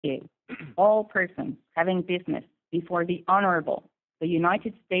USCA. All persons having business before the Honorable, the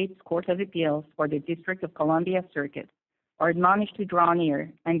United States Court of Appeals for the District of Columbia Circuit are admonished to draw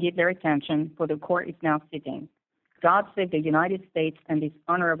near and give their attention, for the court is now sitting. God save the United States and this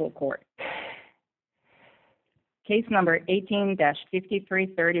honorable court. Case number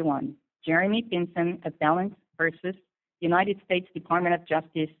 18-5331, Jeremy Pinson, appellant versus United States Department of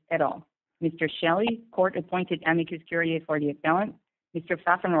Justice et al. Mr. Shelley, court-appointed amicus curiae for the appellant. Mr.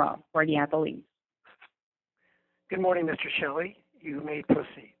 Pfaffenroth for the appellee. Good morning, Mr. Shelley. You may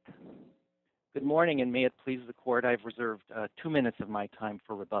proceed. Good morning, and may it please the court, I've reserved 2 minutes of my time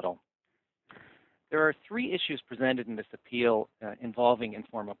for rebuttal. There are 3 issues presented in this appeal involving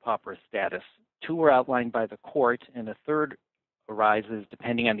informa pauperis status. 2 were outlined by the court, and a third arises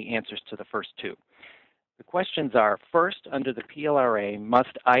depending on the answers to the first 2. The questions are, first, under the PLRA,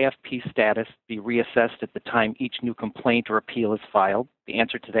 must IFP status be reassessed at the time each new complaint or appeal is filed? The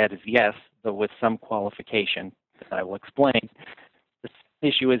answer to that is yes, though with some qualification that I will explain. The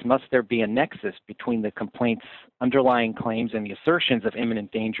issue is, must there be a nexus between the complaint's underlying claims and the assertions of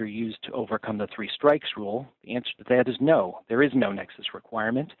imminent danger used to overcome the 3 strikes rule? The answer to that is no. There is no nexus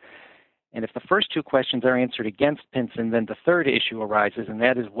requirement. And if the first 2 questions are answered against Pinson, then the third issue arises, and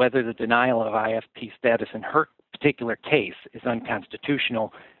that is whether the denial of IFP status in her particular case is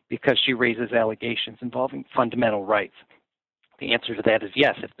unconstitutional because she raises allegations involving fundamental rights. The answer to that is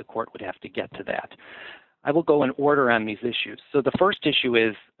yes, if the court would have to get to that. I will go in order on these issues. So the first issue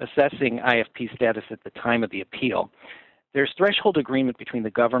is assessing IFP status at the time of the appeal. There's threshold agreement between the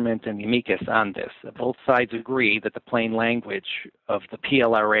government and the amicus on this. Both sides agree that the plain language of the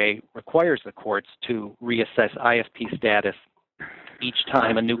PLRA requires the courts to reassess IFP status each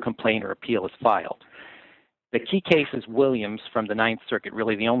time a new complaint or appeal is filed. The key case is Williams from the Ninth Circuit,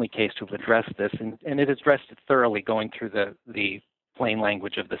 really the only case to have addressed this, and it addressed it thoroughly going through the plain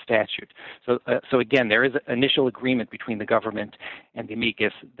language of the statute. So again, there is initial agreement between the government and the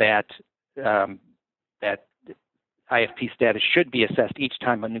amicus that IFP status should be assessed each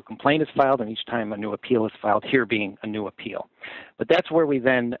time a new complaint is filed and each time a new appeal is filed, here being a new appeal. But that's where we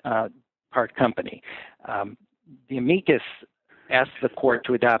then part company. The amicus asked the court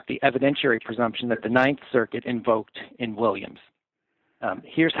to adopt the evidentiary presumption that the Ninth Circuit invoked in Williams.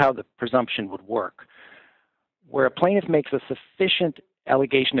 Here's how the presumption would work. Where a plaintiff makes a sufficient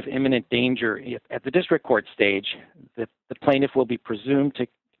allegation of imminent danger at the district court stage, the plaintiff will be presumed to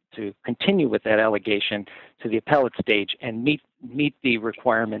continue with that allegation to the appellate stage and meet the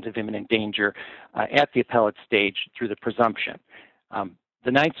requirement of imminent danger at the appellate stage through the presumption.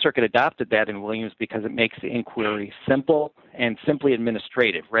 The Ninth Circuit adopted that in Williams because it makes the inquiry simple and simply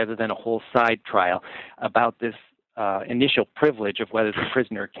administrative rather than a whole side trial about this initial privilege of whether the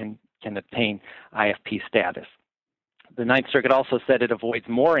prisoner can obtain IFP status. The Ninth Circuit also said it avoids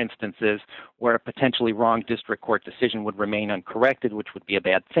more instances where a potentially wrong district court decision would remain uncorrected, which would be a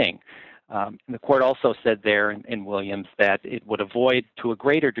bad thing. The court also said there in Williams that it would avoid to a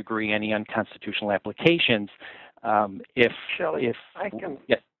greater degree any unconstitutional applications Shelley, I can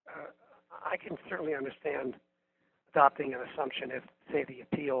certainly understand adopting an assumption if, say, the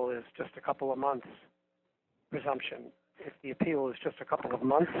appeal is just a couple of months presumption. If the appeal is just a couple of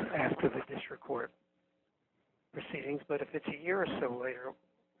months after the district court proceedings, but if it's a year or so later,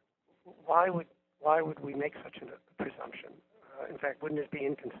 why would we make such a presumption? In fact, wouldn't it be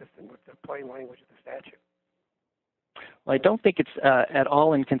inconsistent with the plain language of the statute? Well, I don't think it's at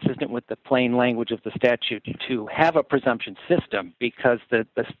all inconsistent with the plain language of the statute to have a presumption system because the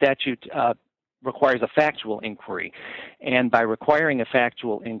statute requires a factual inquiry, and by requiring a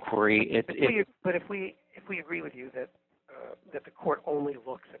factual inquiry, But if we agree with you that the court only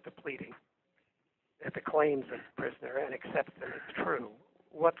looks at the pleading, at the claims of the prisoner and accepts them as true,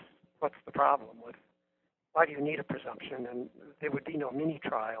 what's the problem with? Why do you need a presumption? And there would be no mini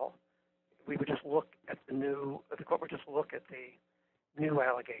trial. We would just look at the court would just look at the new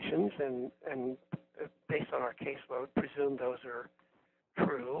allegations and based on our caseload, presume those are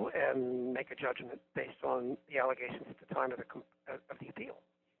true and make a judgment based on the allegations at the time of the appeal.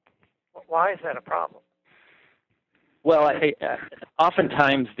 Why is that a problem? Well,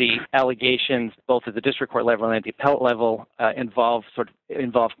 oftentimes the allegations, both at the district court level and at the appellate level, involve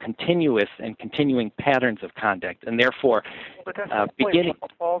continuous and continuing patterns of conduct, and therefore, but that's the point.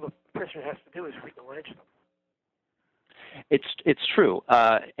 All the prisoner has to do is re-allege them. It's true,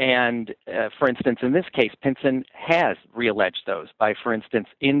 and for instance, in this case, Pinson has re-alleged those by, for instance,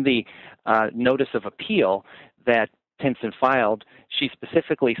 in the notice of appeal that Pinson filed, she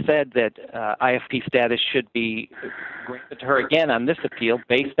specifically said that IFP status should be granted to her again on this appeal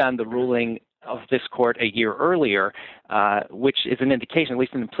based on the ruling this court a year earlier, which is an indication, at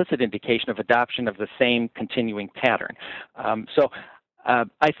least an implicit indication, of adoption of the same continuing pattern. So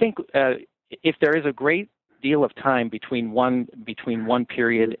I think if there is a great deal of time between one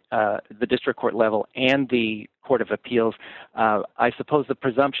period, the district court level, and the Court of Appeals, I suppose the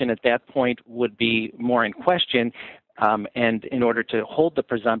presumption at that point would be more in question. And in order to hold the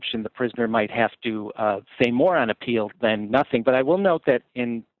presumption, the prisoner might have to say more on appeal than nothing. But I will note that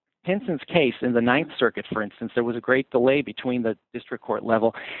in Pinson's case, in the Ninth Circuit, for instance, there was a great delay between the district court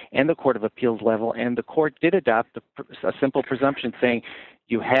level and the Court of Appeals level, and the court did adopt a simple presumption saying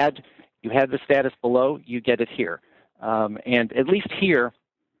you had the status below, you get it here. And at least here,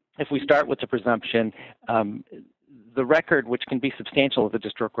 if we start with the presumption, the record, which can be substantial at the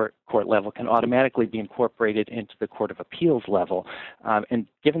district court level, can automatically be incorporated into the Court of Appeals level. And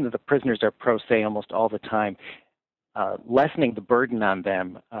given that the prisoners are pro se almost all the time, lessening the burden on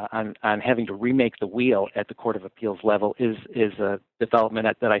them on having to remake the wheel at the Court of Appeals level is a development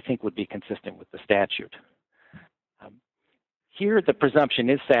that I think would be consistent with the statute. Here, the presumption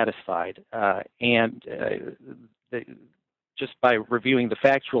is satisfied, just by reviewing the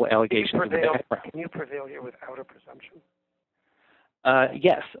factual allegations. Can you prevail here without a presumption?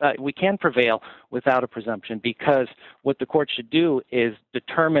 Yes, we can prevail without a presumption, because what the court should do is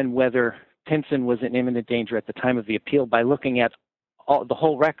determine whether Pinson was in imminent danger at the time of the appeal by looking at the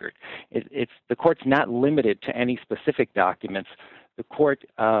whole record. The court's not limited to any specific documents. The court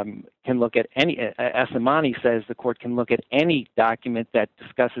can look at any, as Amani says, the court can look at any document that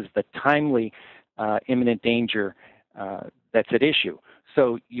discusses the timely imminent danger that's at issue.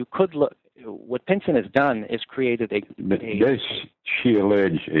 So you could look, what Pinson has done is created Does she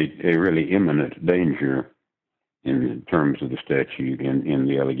allege a really imminent danger in terms of the statute in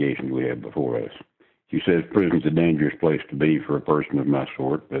the allegations we have before us? She says prison's a dangerous place to be for a person of my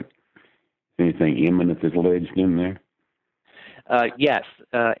sort, but anything imminent is alleged in there? Yes,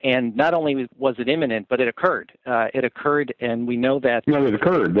 and not only was it imminent, but it occurred. It occurred, and we know that... No, it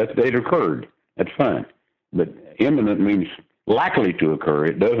occurred. It occurred. That's fine. But imminent means likely to occur.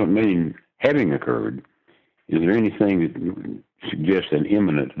 It doesn't mean having occurred. Is there anything that suggests an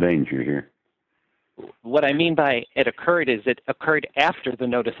imminent danger here? What I mean by it occurred is it occurred after the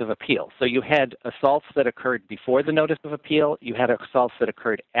notice of appeal. So you had assaults that occurred before the notice of appeal. You had assaults that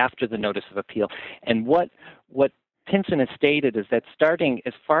occurred after the notice of appeal. And what Pinson has stated is that starting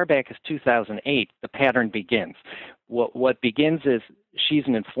as far back as 2008, the pattern begins. What begins is she's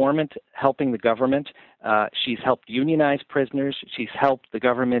an informant helping the government. She's helped unionize prisoners. She's helped the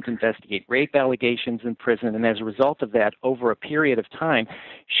government investigate rape allegations in prison. And as a result of that, over a period of time,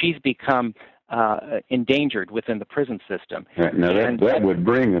 she's become endangered within the prison system. Right. Now, that would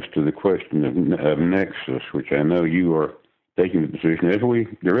bring us to the question of nexus, which I know you are taking the position, as we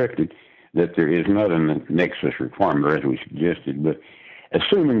directed, that there is not a nexus requirement, as we suggested. But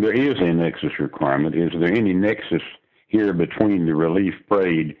assuming there is a nexus requirement, is there any nexus here between the relief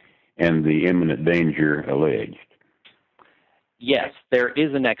prayed and the imminent danger alleged? Yes, there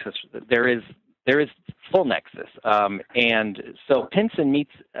is a nexus. There is full nexus, and so Pinson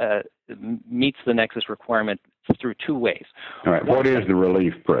meets the nexus requirement through two ways. All right. What is the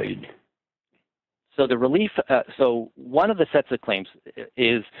relief prayed? So the relief. So one of the sets of claims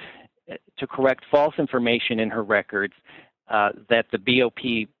is to correct false information in her records that the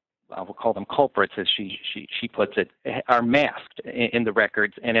BOP, we'll call them culprits, as she puts it, are masked in the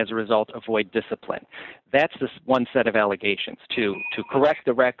records, and as a result avoid discipline. That's this one set of allegations, to correct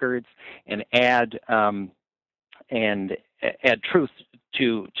the records and add truth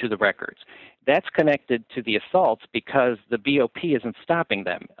to the records. That's connected to the assaults because the BOP isn't stopping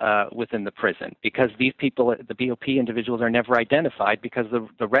them within the prison, because these people, the BOP individuals, are never identified because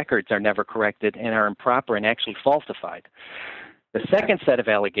the records are never corrected and are improper and actually falsified. The second set of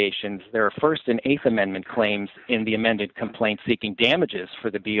allegations, there are First and Eighth Amendment claims in the amended complaint seeking damages for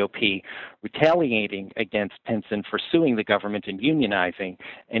the BOP, retaliating against Pinson for suing the government and unionizing,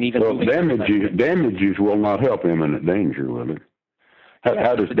 and even... Well, damages will not help imminent danger, will it?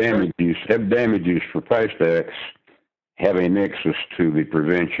 How does damages for past acts have a nexus to the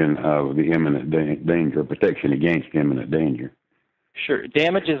prevention of the imminent danger, protection against imminent danger? Sure.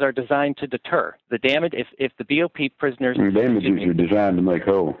 Damages are designed to deter. The damage, if the BOP prisoners... Damages are designed to make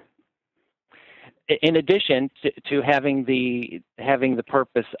whole. In addition to having the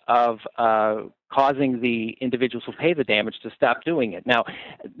purpose of causing the individuals who pay the damage to stop doing it. Now,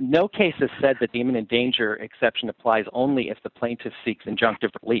 no case has said that the imminent danger exception applies only if the plaintiff seeks injunctive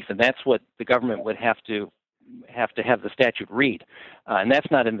relief, and that's what the government would have to have the statute read, and that's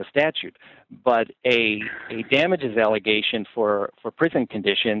not in the statute. But a damages allegation for prison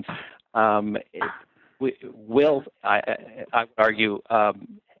conditions will, I would argue,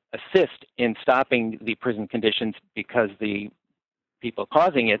 assist in stopping the prison conditions because the people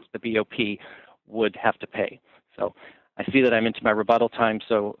causing it, the BOP, would have to pay. So I see that I'm into my rebuttal time,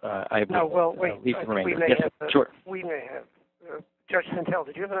 so I will leave the remainder. Sure. We may have. Judge Sentelle,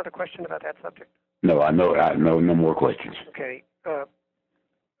 did you have another question about that subject? No, I know no more questions. Okay.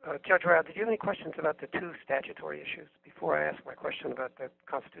 Judge Rao, did you have any questions about the two statutory issues before I ask my question about the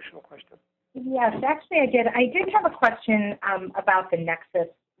constitutional question? Yes, actually I did. I did have a question about the nexus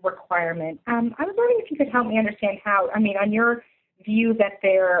requirement. I was wondering if you could help me understand how, on your view that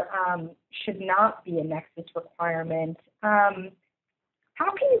there should not be a nexus requirement, how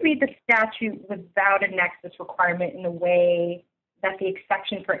can you read the statute without a nexus requirement in a way that the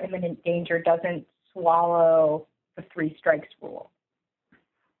exception for imminent danger doesn't swallow the three strikes rule?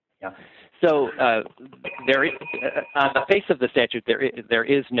 Yeah. So there is, on the face of the statute, there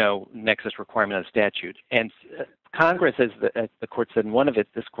is no nexus requirement of the statute, and Congress, as the court said in one of its,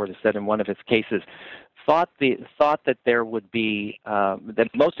 this court has said in one of its cases, thought that there would be that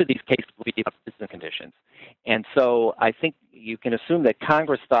most of these cases would be prison conditions, and so I think you can assume that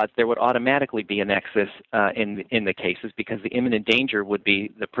Congress thought there would automatically be a nexus in the cases because the imminent danger would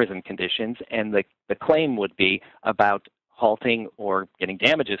be the prison conditions, and the claim would be about halting or getting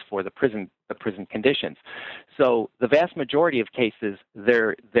damages for the prison conditions. So the vast majority of cases,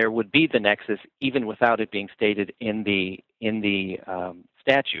 there would be the nexus even without it being stated in the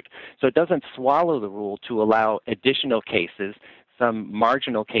statute. So it doesn't swallow the rule to allow additional cases, some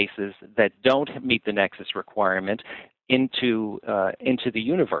marginal cases that don't meet the nexus requirement, into the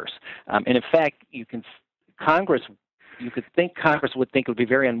universe. And in fact, you could think Congress would think it would be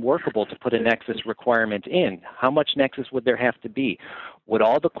very unworkable to put a nexus requirement in. How much nexus would there have to be? Would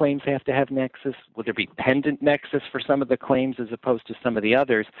all the claims have to have nexus? Would there be pendant nexus for some of the claims as opposed to some of the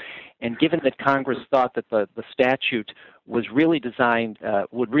others? And given that Congress thought that the statute was really designed,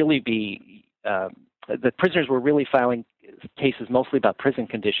 would really be, the prisoners were really filing cases mostly about prison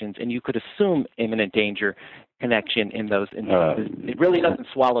conditions, and you could assume imminent danger connection in those instances. It really doesn't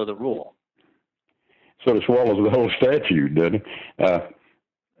swallow the rule. So it swallows the whole statute, doesn't it?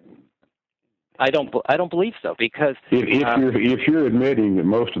 I don't believe so, because if you're admitting that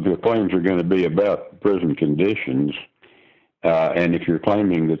most of the claims are going to be about prison conditions, and if you're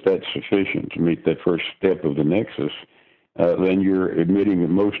claiming that that's sufficient to meet that first step of the nexus, then you're admitting that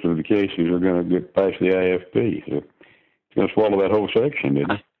most of the cases are going to get past the IFP. So it's going to swallow that whole section, isn't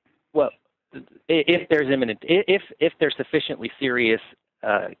it? Well, if there's if there's sufficiently serious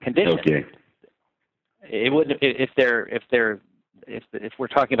conditions. Okay. It wouldn't if we're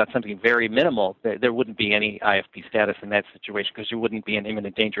talking about something very minimal, there wouldn't be any IFP status in that situation because you wouldn't be in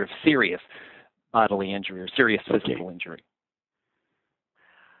imminent danger of serious bodily injury or serious physical injury.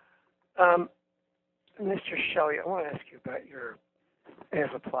 Mr. Shelley, I want to ask you about your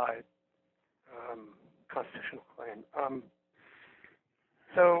as-applied constitutional claim.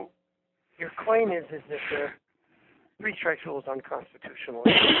 So your claim is that the three strikes rule is unconstitutional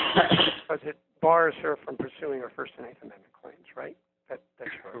because it bars her from pursuing her First and Eighth Amendment claims, right? That's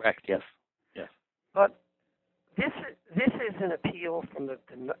correct. Yes. Yes. But this is an appeal from this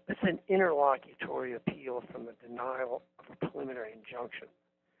is an interlocutory appeal from the denial of a preliminary injunction,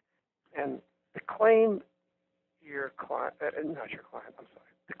 and the claim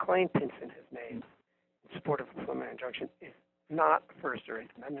the claim Pinson has made in support of a preliminary injunction is not a First or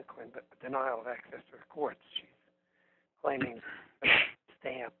Eighth Amendment claim, but a denial of access to the courts. She's claiming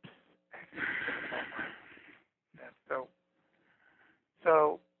stamps.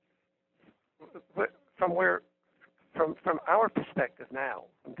 So from our perspective now,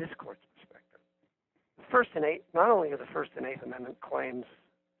 from this court's perspective, not only are the First and Eighth Amendment claims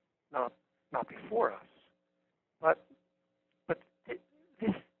not before us, but this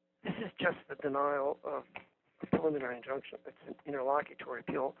is just the denial of a preliminary injunction. It's an interlocutory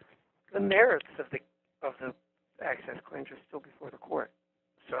appeal. The merits of the access claims are still before the court.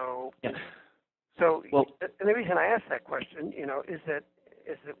 So, yeah. And the reason I ask that question, is that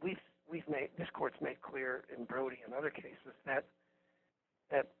this court's made clear in Brody and other cases that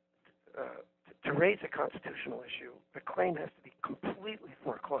to raise a constitutional issue, the claim has to be completely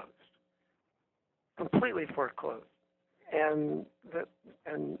foreclosed, and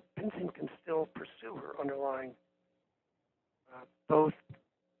Pinson can still pursue her underlying both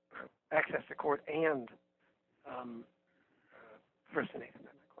access to court and First and Eighth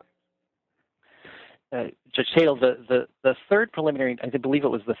Amendment claims. Judge Tatel, the third preliminary, I believe it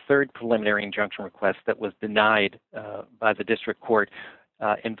was the third preliminary injunction request that was denied by the district court,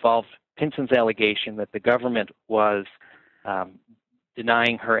 involved Pinson's allegation that the government was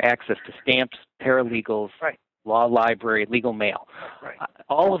denying her access to stamps, paralegals, Right. law library, legal mail. Right.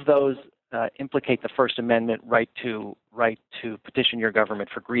 All of those implicate the First Amendment right to petition your government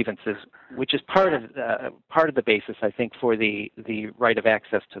for grievances, which is part of the basis, I think, for the right of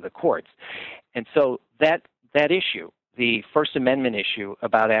access to the courts. And so that issue, the First Amendment issue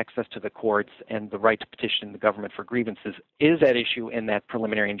about access to the courts and the right to petition the government for grievances, is at issue in that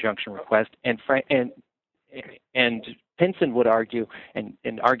preliminary injunction request. And Pinson would argue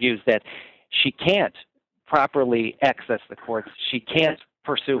and argues that she can't properly access the courts. She can't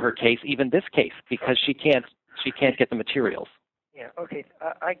pursue her case, even this case, because she can't get the materials. Yeah. Okay.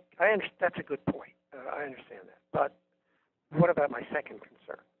 I understand. That's a good point. I understand that. But what about my second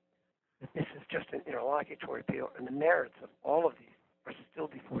concern? This is just an interlocutory appeal, and the merits of all of these are still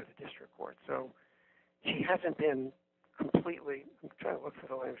before the district court. So she hasn't been completely. I'm trying to look for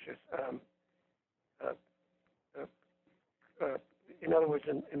the languages. In other words,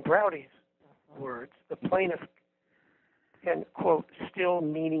 in Browdy's words, the plaintiff can, quote, still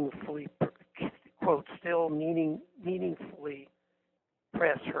meaningfully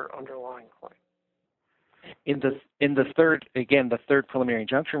press her underlying claim. In the third preliminary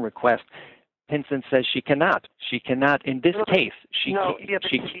injunction request, Pinson says she cannot. She cannot in this case.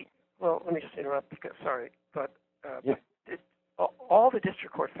 Well, let me just interrupt because all the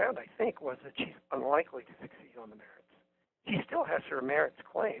district court found, I think, was that she's unlikely to succeed on the merits. She still has her merits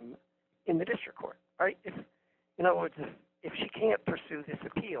claim in the district court, right? In other words, if she can't pursue this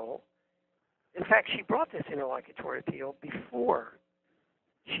appeal, in fact, she brought this interlocutory appeal before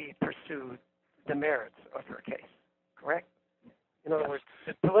she pursued the merits of her case, correct? In other words,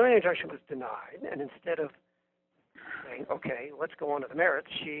 the preliminary injunction was denied, and instead of saying, okay, let's go on to the merits,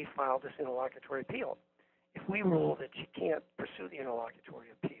 she filed this interlocutory appeal. If we rule that she can't pursue the interlocutory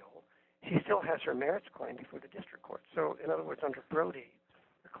appeal, she still has her merits claim before the district court. So, in other words, under Brody,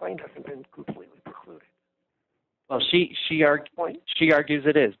 her claim hasn't been completely precluded. Well, she argues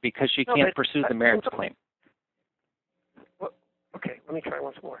it is because she can't pursue the merits claim. Well, okay, let me try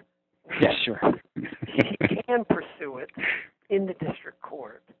once more. Yes, sure. She can pursue it in the district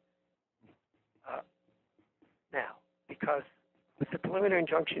court now, because with the preliminary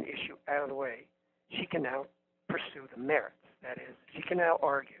injunction issue out of the way, she can now pursue the merits. That is, she can now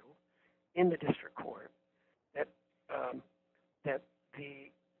argue in the district court that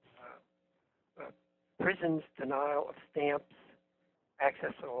the prison's denial of stamps,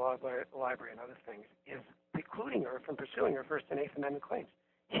 access to the library, and other things is precluding her from pursuing her First and Eighth Amendment claims.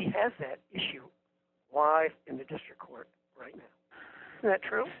 She has that issue live in the district court right now. Isn't that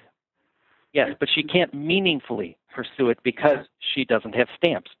true? Yes, but she can't meaningfully pursue it because she doesn't have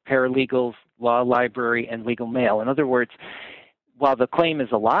stamps, paralegals, law library, and legal mail. In other words, while the claim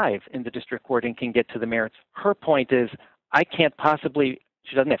is alive in the district court and can get to the merits, her point is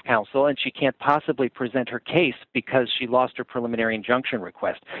she doesn't have counsel, and she can't possibly present her case because she lost her preliminary injunction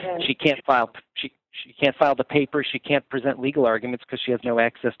request. She can't file the paper. She can't present legal arguments because she has no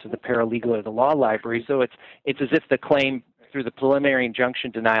access to the paralegal or the law library. So it's as if the claim through the preliminary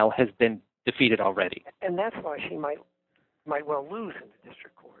injunction denial has been defeated already. And that's why she might well lose in the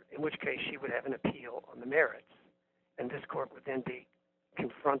district court, in which case she would have an appeal on the merits, and this court would then be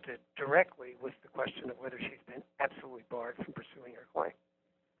confronted directly with the question of whether she's been absolutely barred from pursuing her claim.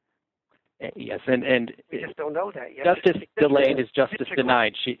 Yes, and we just don't know that yet. Justice delayed is justice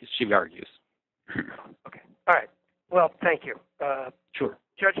denied, she argues. Okay. All right. Well, thank you. Sure.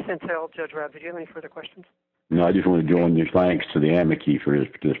 Judge Sentelle, Judge Rabb, did you have any further questions? No, I just want to join your thanks to the amici for his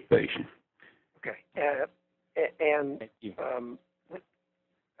participation. Okay. And thank you.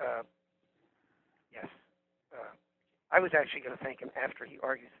 Yes. I was actually going to thank him after he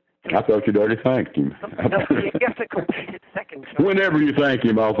argues. I thought you'd already thanked him. No, you have to complete his second. Whenever you thank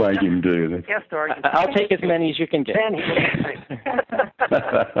him, I'll thank him too. I'll take as many as you can get. Then he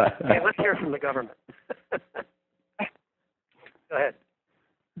okay, let's hear from the government. Go ahead.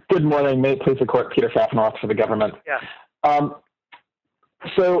 Good morning. May it please the court, Peter Pfaffenroth for the government. Yeah.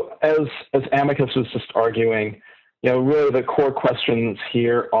 So as amicus was just arguing, really the core questions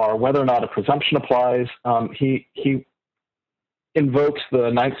here are whether or not a presumption applies. He invokes the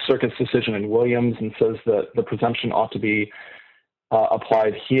Ninth Circuit's decision in Williams and says that the presumption ought to be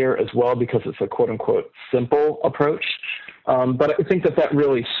applied here as well because it's a quote-unquote simple approach. But I think that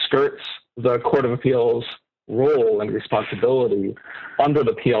really skirts the Court of Appeals' role and responsibility under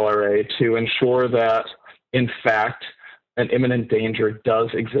the PLRA to ensure that, in fact, an imminent danger does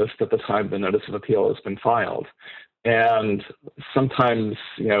exist at the time the notice of appeal has been filed. And sometimes,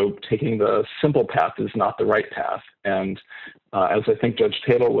 taking the simple path is not the right path. And as I think Judge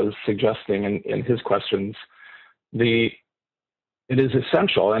Tatel was suggesting in his questions, the it is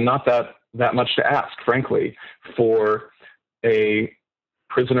essential, and not that much to ask, frankly, for a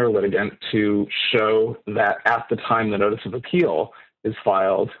prisoner litigant to show that at the time the notice of appeal is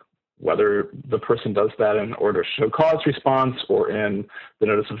filed, whether the person does that in order to show cause response or in the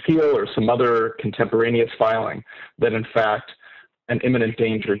notice of appeal or some other contemporaneous filing, that in fact an imminent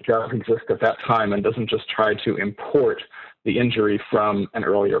danger does exist at that time and doesn't just try to import the injury from an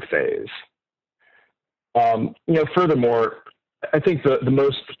earlier phase. Furthermore, I think the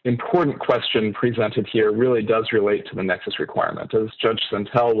most important question presented here really does relate to the nexus requirement. As Judge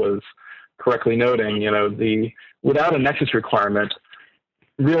Sentelle was correctly noting, without a nexus requirement,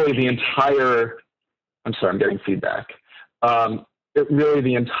 really the entire, I'm sorry, I'm getting feedback. Really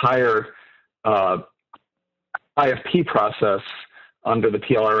the entire IFP process under the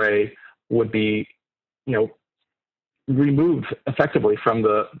PLRA would be, removed effectively from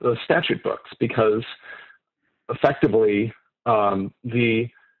the statute books, because effectively the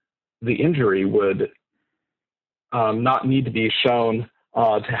injury would not need to be shown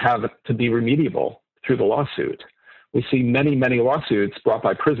to be remediable through the lawsuit. We see many, many lawsuits brought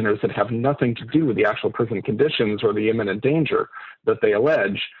by prisoners that have nothing to do with the actual prison conditions or the imminent danger that they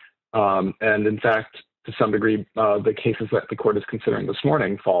allege. And in fact, to some degree, the cases that the court is considering this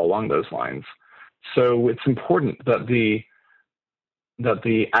morning fall along those lines. So it's important that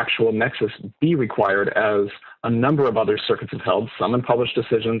the actual nexus be required, as a number of other circuits have held, some in published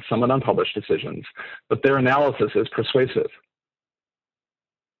decisions, some in unpublished decisions, but their analysis is persuasive.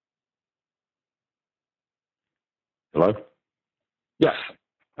 Hello? Yes.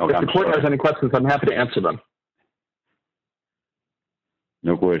 Okay, if the court has any questions, I'm happy to answer them.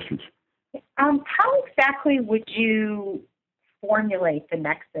 No questions. How exactly would you formulate the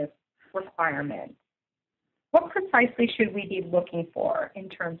nexus requirement? What precisely should we be looking for in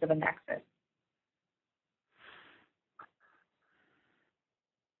terms of a nexus?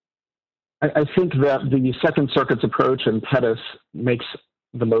 I think that the Second Circuit's approach in Pettis makes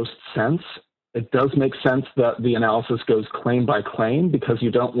the most sense. It does make sense that the analysis goes claim by claim, because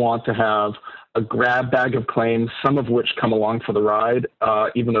you don't want to have a grab bag of claims, some of which come along for the ride,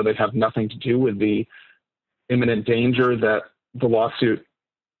 even though they have nothing to do with the imminent danger that the lawsuit,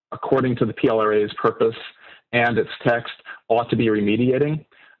 according to the PLRA's purpose and its text, ought to be remediating.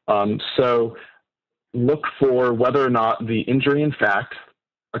 So look for whether or not the injury in fact,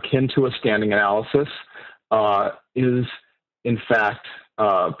 akin to a standing analysis, is in fact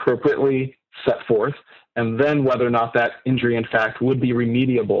appropriately set forth, and then whether or not that injury in fact would be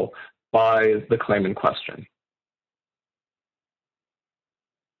remediable by the claim in question.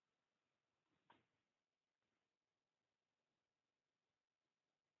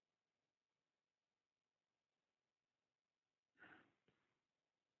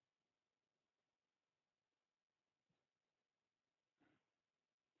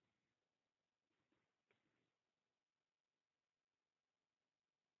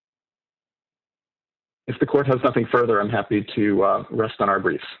 If the court has nothing further, I'm happy to rest on our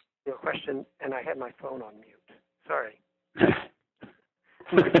briefs. Your question, and I had my phone on mute. Sorry.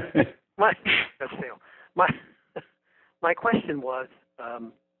 My question was,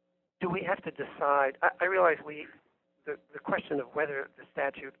 do we have to decide? I realize the question of whether the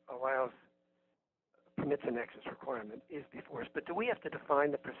statute permits a nexus requirement is before us, but do we have to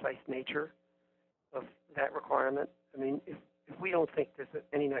define the precise nature of that requirement? I mean, if we don't think there's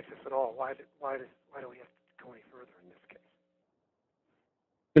any nexus at all, why do we have to go any further in this case?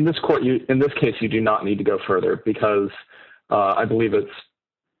 In this case, you do not need to go further, because I believe it's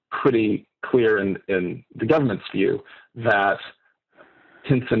pretty clear in the government's view that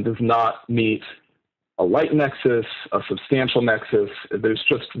Pinson does not meet a light nexus, a substantial nexus. There's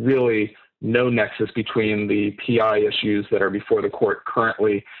just really no nexus between the PI issues that are before the court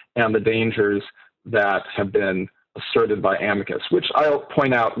currently and the dangers that have been asserted by amicus, which I'll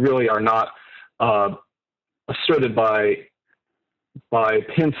point out really are not asserted by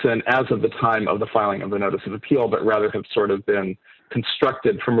Pinson as of the time of the filing of the notice of appeal, but rather have sort of been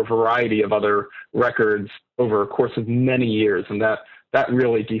constructed from a variety of other records over a course of many years, and that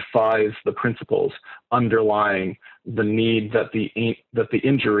really defies the principles underlying the need that the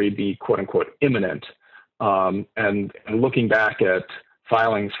injury be quote unquote imminent. And looking back at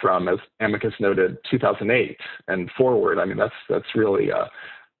filings from, as amicus noted, 2008 and forward, I mean that's really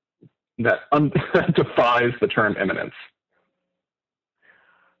that defies the term imminence.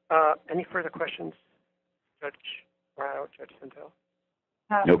 Any further questions, Judge Rao, Judge Sentelle?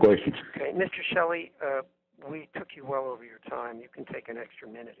 No questions. Okay, Mr. Shelley, we took you well over your time. You can take an extra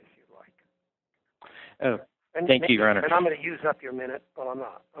minute if you'd like. Thank you, Your Honor. And I'm going to use up your minute. Well, I'm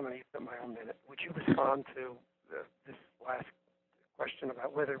not. I'm going to use up my own minute. Would you respond to this last question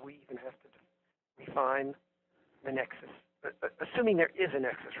about whether we even have to define the nexus, assuming there is a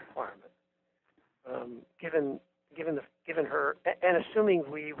nexus requirement, given her, and assuming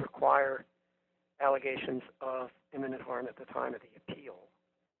we require allegations of imminent harm at the time of the appeal.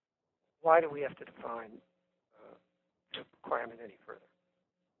 Why do we have to define the requirement any further?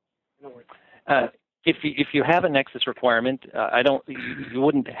 In other words, if you have a nexus requirement, you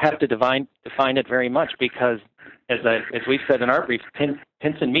wouldn't have to define it very much, because as we've said in our brief,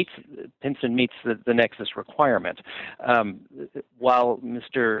 Pinson meets the nexus requirement. While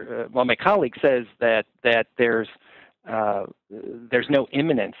my colleague says that there's no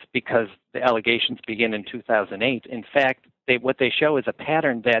imminence because the allegations begin in 2008. In fact, what they show is a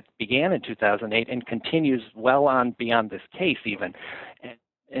pattern that began in 2008 and continues well on beyond this case even.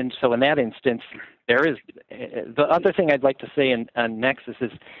 And so in that instance, there is the other thing I'd like to say on nexus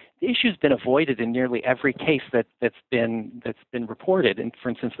is the issue's been avoided in nearly every case that's been reported. And for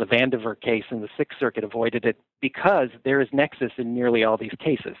instance, the Vandiver case in the Sixth Circuit avoided it because there is nexus in nearly all these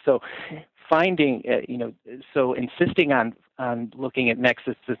cases. So finding, so insisting on looking at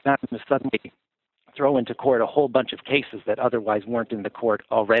nexus does not suddenly throw into court a whole bunch of cases that otherwise weren't in the court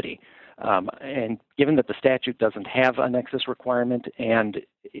already. And given that the statute doesn't have a nexus requirement, and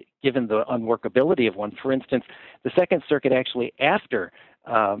given the unworkability of one, for instance, the Second Circuit actually, after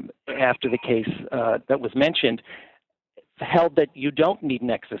the case that was mentioned, held that you don't need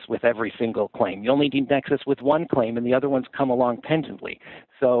nexus with every single claim. You only need nexus with one claim, and the other ones come along pendently.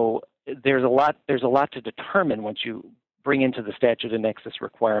 So there's a lot to determine once you bring into the statute a nexus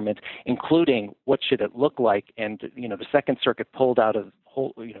requirement, including what should it look like. And the Second Circuit pulled out a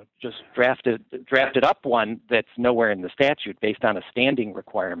whole, just drafted up one that's nowhere in the statute based on a standing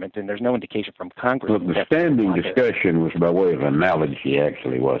requirement, and there's no indication from Congress. Well, the standing discussion was by way of analogy,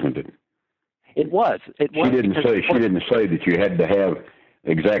 actually, wasn't it? It was. She didn't say that you had to have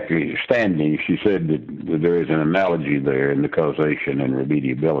exactly standing. She said that there is an analogy there in the causation and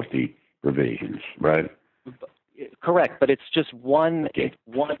remediability provisions, right? Correct, but it's just one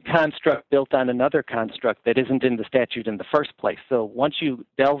construct built on another construct that isn't in the statute in the first place. So once you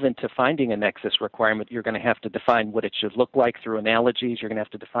delve into finding a nexus requirement, you're going to have to define what it should look like through analogies. You're going to have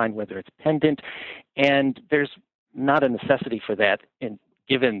to define whether it's pendant, and there's not a necessity for that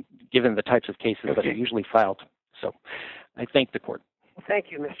given the types of cases that are usually filed. So I thank the court. Well, thank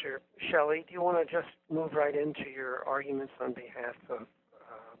you, Mr. Shelley. Do you want to just move right into your arguments on behalf of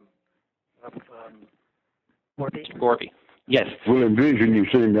Mr. Gorbey? Yes. We'll envision you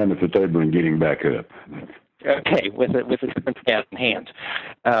sitting down at the table and getting back up. Okay, with a different staff in hand.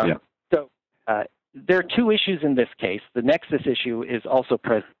 So there are two issues in this case. The nexus issue is also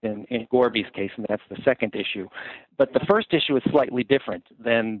present in Gorbey's case, and that's the second issue. But the first issue is slightly different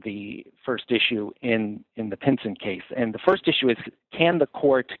than the first issue in the Pinson case. And the first issue is, can the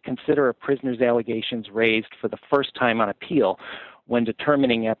court consider a prisoner's allegations raised for the first time on appeal when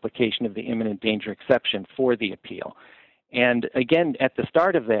determining application of the imminent danger exception for the appeal? And again, at the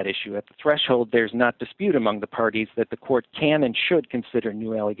start of that issue, at the threshold, there's not dispute among the parties that the court can and should consider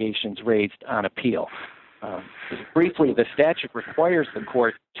new allegations raised on appeal. Briefly, the statute requires the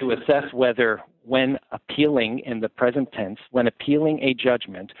court to assess whether, when appealing in the present tense, when appealing a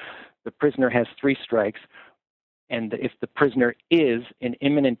judgment, the prisoner has 3 strikes, and if the prisoner is in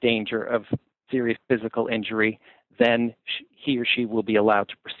imminent danger of serious physical injury, then he or she will be allowed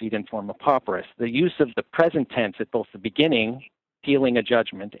to proceed in forma pauperis. The use of the present tense at both the beginning, appealing a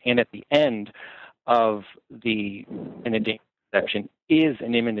judgment, and at the end of the imminent danger exception is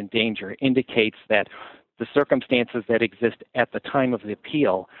an imminent danger indicates that the circumstances that exist at the time of the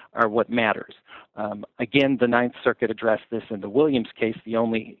appeal are what matters. Again, the Ninth Circuit addressed this in the Williams case, the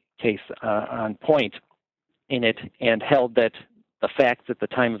only case on point in it, and held that the facts at the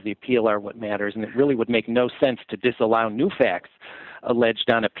time of the appeal are what matters, and it really would make no sense to disallow new facts alleged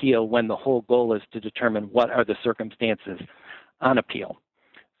on appeal when the whole goal is to determine what are the circumstances on appeal.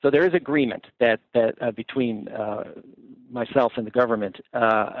 So there is agreement that between myself and the government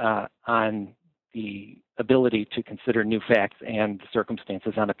on the ability to consider new facts and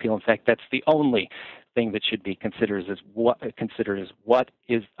circumstances on appeal. In fact, that's the only thing that should be considered is what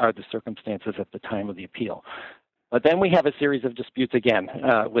are the circumstances at the time of the appeal. But then we have a series of disputes again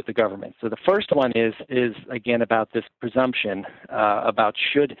with the government. So the first one is again about this presumption about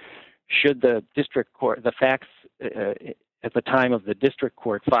should the district court, the facts at the time of the district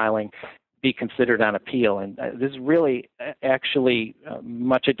court filing be considered on appeal. And this is really actually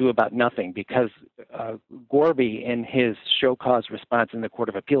much ado about nothing, because Gorbey, in his show cause response in the Court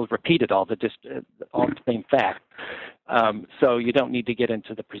of Appeals, repeated all the same facts. So you don't need to get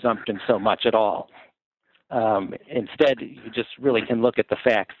into the presumption so much at all. Instead, you just really can look at the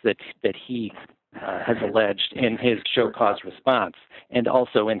facts that he has alleged in his show cause response and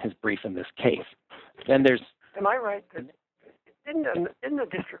also in his brief in this case. Then there's... Am I right that didn't the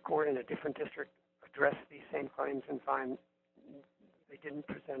district court in a different district address these same claims and find they didn't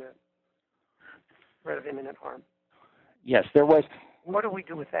present a threat of imminent harm? Yes, there was. What do we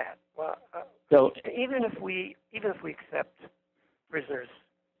do with that? Well, so even if we accept prisoners'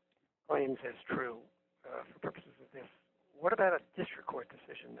 claims as true for purposes of this, what about a district court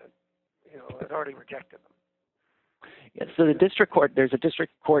decision that has already rejected them? Yes, so there's a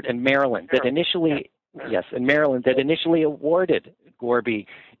district court in Maryland that initially, in Maryland that initially awarded Gorbey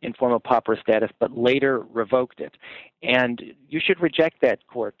informal pauper status, but later revoked it. And you should reject that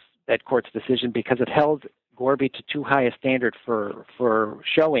court's decision because it held Gorbey to too high a standard for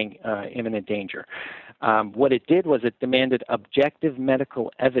showing imminent danger. What it did was it demanded objective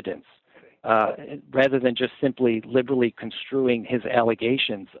medical evidence rather than just simply liberally construing his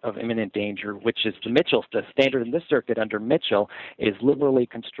allegations of imminent danger, which is the standard in this circuit under Mitchell is liberally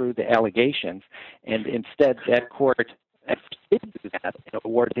construe the allegations, and instead that court did do that and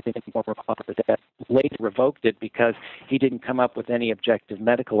awarded him informal pauper status, later revoked it because he didn't come up with any objective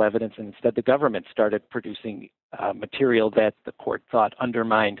medical evidence, and instead the government started producing material that the court thought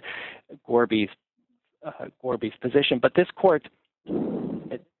undermined Gorbey's position. But this court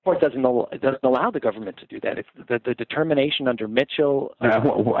doesn't allow the government to do that. It's the determination under Mitchell.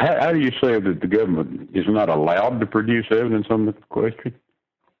 How do you say that the government is not allowed to produce evidence on the question?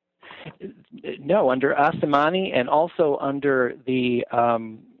 No, under Asomani and also under the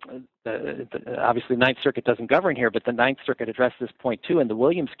obviously Ninth Circuit doesn't govern here, but the Ninth Circuit addressed this point too in the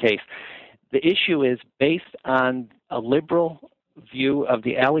Williams case. The issue is based on a liberal view of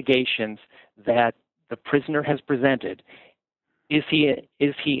the allegations that the prisoner has presented. Is he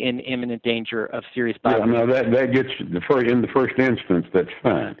in imminent danger of serious bodily harm? No, that gets in the first instance. That's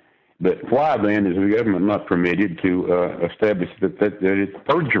fine. But why then is the government not permitted to establish that it's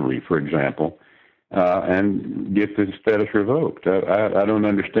perjury, for example, and get the status revoked? I don't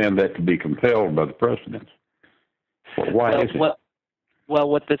understand that to be compelled by the precedents. Why is it? Well,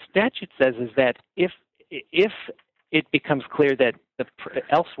 what the statute says is that if it becomes clear that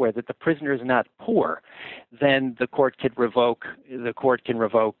elsewhere that the prisoner is not poor, then the court can revoke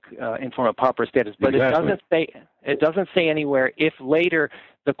informal pauper status. But exactly. It doesn't say anywhere if later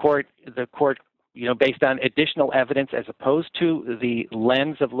the court based on additional evidence as opposed to the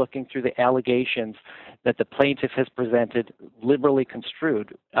lens of looking through the allegations that the plaintiff has presented, liberally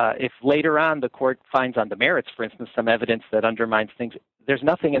construed. If later on the court finds on the merits, for instance, some evidence that undermines things, there's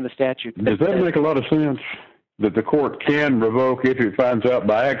nothing in the statute. Does that make a lot of sense? That the court can revoke if it finds out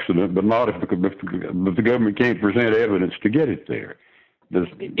by accident, but not if the government can't present evidence to get it there.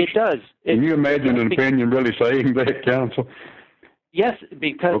 It does. Can you imagine an opinion really saying that, counsel? Yes,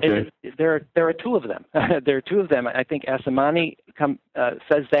 because there are two of them. There are two of them. I think Asomani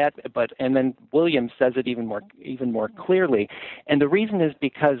says that, and then Williams says it even more clearly. And the reason is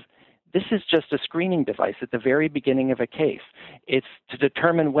because this is just a screening device at the very beginning of a case. It's to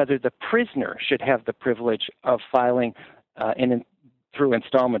determine whether the prisoner should have the privilege of filing through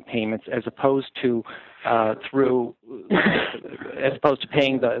installment payments as opposed to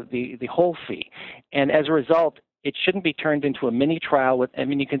paying the whole fee. And as a result, it shouldn't be turned into a mini trial.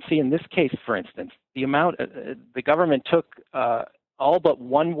 You can see in this case, for instance, the government took all but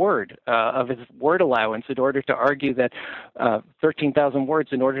one word of his word allowance in order to argue that 13,000 words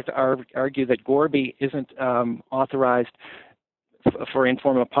in order to argue that Gorbey isn't authorized for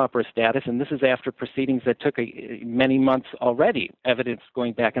informal pauper status. And this is after proceedings that took many months already, evidence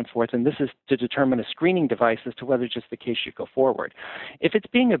going back and forth. And this is to determine a screening device as to whether just the case should go forward. If it's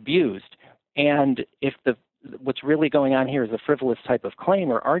being abused and if what's really going on here is a frivolous type of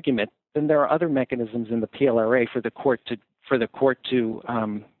claim or argument, then there are other mechanisms in the PLRA for the court to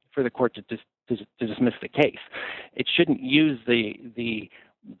dismiss the case. It shouldn't use the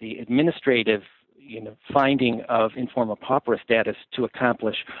administrative finding of informal pauper status to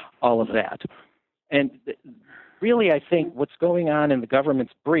accomplish all of that. And really, I think what's going on in the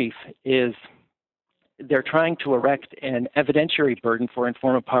government's brief is they're trying to erect an evidentiary burden for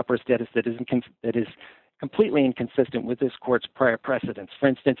informal pauper status that is completely inconsistent with this court's prior precedents. For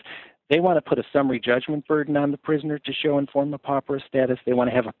instance, they want to put a summary judgment burden on the prisoner to show informal pauper status. They want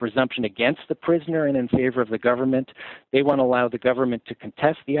to have a presumption against the prisoner and in favor of the government. They want to allow the government to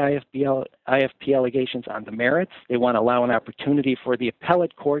contest the IFP allegations on the merits. They want to allow an opportunity for the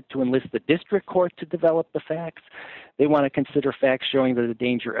appellate court to enlist the district court to develop the facts. They want to consider facts showing that the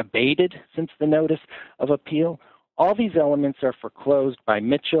danger abated since the notice of appeal, All these elements are foreclosed by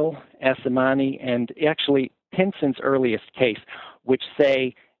Mitchell, Asomani, and actually Pinson's earliest case, which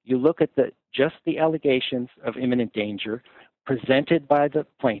say you look at just the allegations of imminent danger presented by the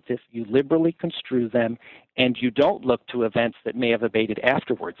plaintiff, you liberally construe them, and you don't look to events that may have abated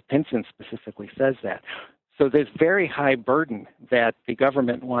afterwards. Pinson specifically says that. So there's very high burden that the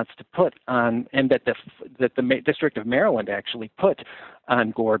government wants to put on, and that the District of Maryland actually put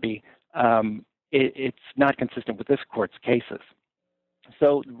on Gorbey. It's not consistent with this court's cases.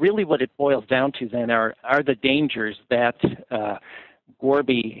 So really what it boils down to then are the dangers that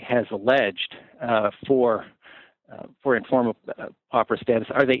Gorbey has alleged for informal pauper status.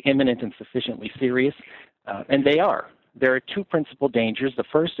 Are they imminent and sufficiently serious? And they are. There are two principal dangers. The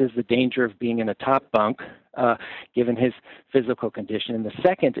first is the danger of being in a top bunk, given his physical condition. And the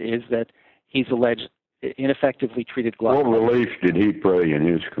second is that he's alleged ineffectively treated glaucoma. What relief did he pray in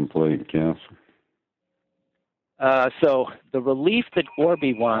his complaint, counsel? So the relief that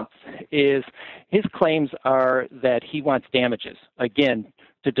Gorbey wants is, his claims are that he wants damages, again,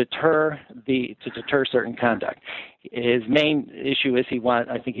 to deter certain conduct. His main issue is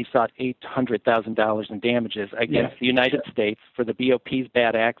I think he sought $800,000 in damages against the United States for the BOP's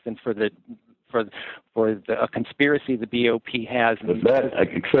bad acts and for a conspiracy the BOP has. But that,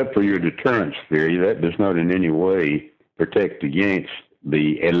 except for your deterrence theory, that does not in any way protect against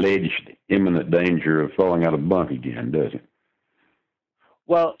the alleged imminent danger of falling out of bunk again, does it?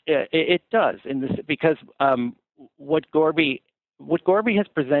 Well, it does, because what Gorbey has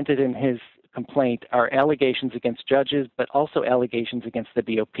presented in his complaint are allegations against judges, but also allegations against the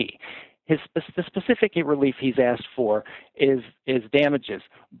BOP. The specific relief he's asked for is damages,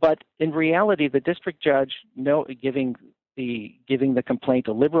 but in reality, the district judge, giving the complaint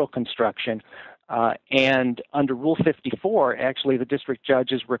a liberal construction, and under Rule 54, actually, the district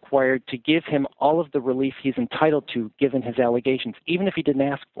judge is required to give him all of the relief he's entitled to, given his allegations, even if he didn't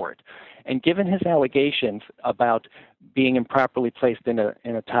ask for it. And given his allegations about being improperly placed in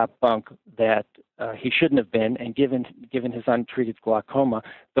a top bunk that he shouldn't have been, and given his untreated glaucoma,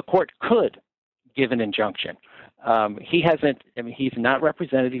 the court could give an injunction. He hasn't. I mean, he's not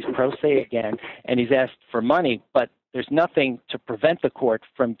represented. He's pro se again, and he's asked for money, but there's nothing to prevent the court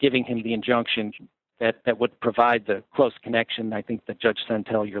from giving him the injunction that would provide the close connection, I think, that Judge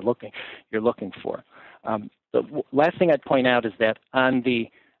Sentelle you're looking for. The last thing I'd point out is that on the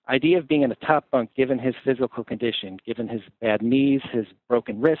idea of being in a top bunk, given his physical condition, given his bad knees, his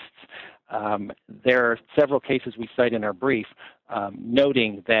broken wrists, there are several cases we cite in our brief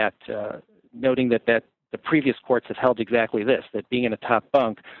noting that the previous courts have held exactly this, that being in a top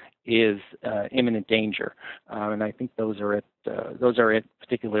bunk is imminent danger, and I think those are at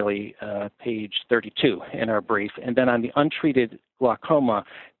particularly page 32 in our brief. And then on the untreated glaucoma,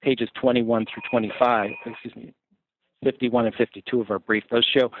 pages 21 through 25, 51 and 52 of our brief, those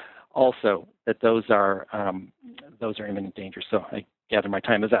show also that those are imminent danger. So I gather my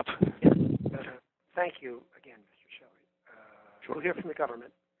time is up. Thank you again, Mr. Shelley. We'll hear from the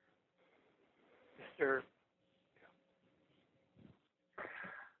government. Mr.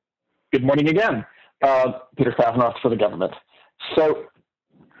 Good morning again. Peter Favanoff for the government. So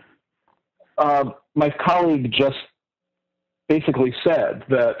my colleague just basically said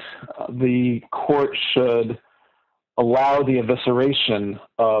that the court should allow the evisceration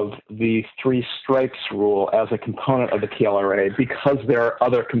of the three strikes rule as a component of the PLRA because there are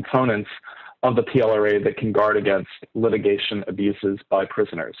other components of the PLRA that can guard against litigation abuses by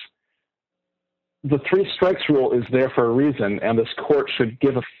prisoners. The three strikes rule is there for a reason, and this court should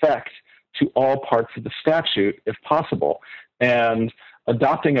give effect to all parts of the statute if possible. And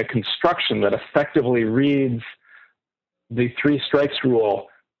adopting a construction that effectively reads the three strikes rule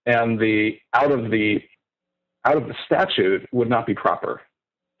and the out of the statute would not be proper.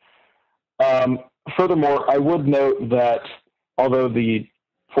 Furthermore, I would note that although the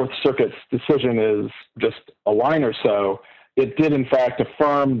Fourth Circuit's decision is just a line or so, it did in fact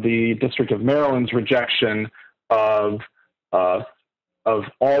affirm the District of Maryland's rejection of all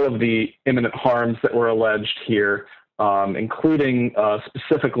of the imminent harms that were alleged here, including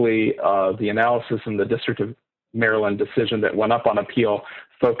specifically the analysis in the District of Maryland decision that went up on appeal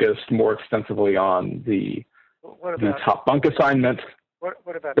focused more extensively on the top bunk assignment.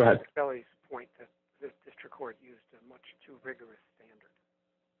 What about Go ahead. Mr. Kelly's point that the district court used a much too rigorous standard,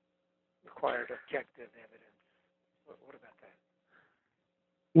 required objective evidence? What about that?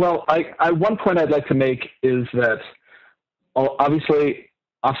 Well, one point I'd like to make is that obviously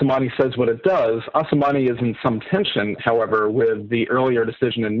Asomani says what it does. Asomani is in some tension, however, with the earlier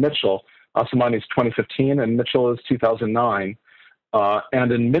decision in Mitchell. Asomani is 2015 and Mitchell is 2009.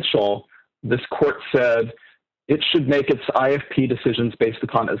 And in Mitchell, this court said it should make its IFP decisions based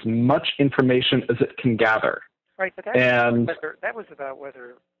upon as much information as it can gather. Right, but And that was about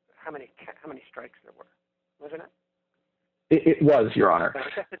how many strikes there were, wasn't it? It was, Your Honor.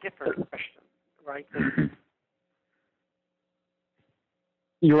 That's a different question, right?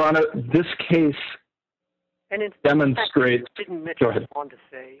 Your Honor, this case demonstrates. Didn't Mitchell go ahead. go on to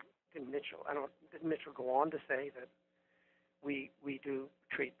say? Didn't Mitchell go on to say that we do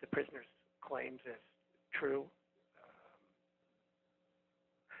treat the prisoner's claims as true?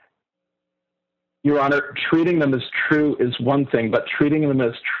 Your Honor, treating them as true is one thing, but treating them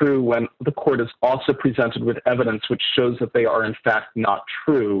as true when the court is also presented with evidence which shows that they are in fact not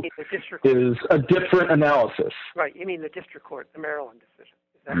true is a different analysis. Right. You mean the district court, the Maryland decision?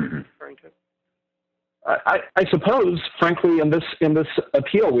 Is that what you're referring to? I suppose, frankly, in this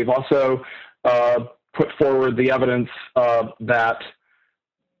appeal, we've also put forward the evidence that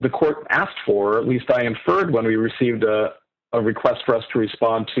the court asked for. At least I inferred when we received a request for us to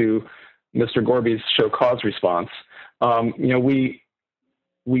respond to Mr. Gorbey's show cause response.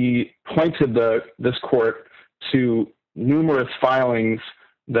 We pointed this court to numerous filings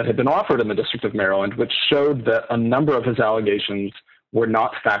that had been offered in the District of Maryland, which showed that a number of his allegations were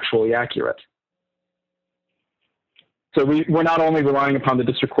not factually accurate. So we're not only relying upon the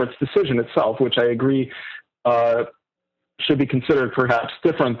district court's decision itself, which I agree should be considered perhaps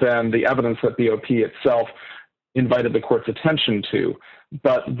different than the evidence that BOP itself invited the court's attention to,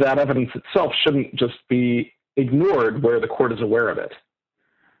 but that evidence itself shouldn't just be ignored where the court is aware of it.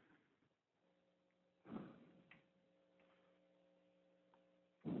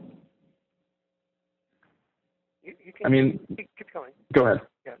 I mean, keep going. Go ahead.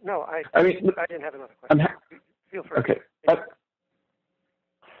 Yeah, no, I didn't have another question. Feel free. Okay.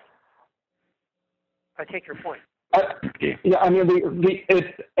 I take your point. Yeah, I mean,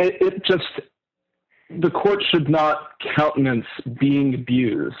 the court should not countenance being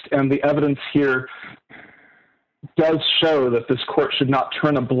abused, and the evidence here does show that this court should not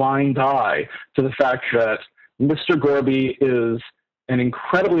turn a blind eye to the fact that Mr. Gorbey is an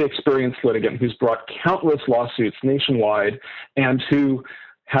incredibly experienced litigant who's brought countless lawsuits nationwide and who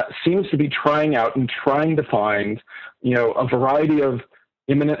seems to be trying out and trying to find, a variety of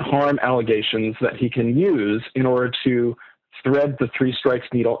imminent harm allegations that he can use in order to thread the three strikes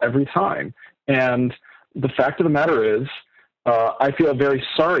needle every time. And the fact of the matter is, I feel very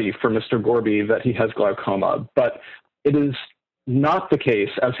sorry for Mr. Gorbey that he has glaucoma, but it is not the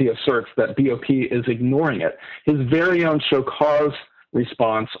case, as he asserts, that BOP is ignoring it. His very own show cause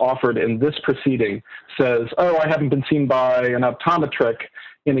response offered in this proceeding says, "Oh, I haven't been seen by an optometric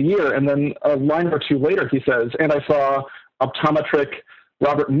in a year." And then a line or two later, he says, "And I saw optometric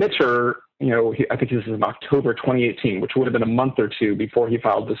Robert Mitcher," I think this is in October 2018, which would have been a month or two before he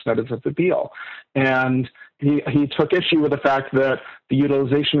filed this notice of appeal. And he took issue with the fact that the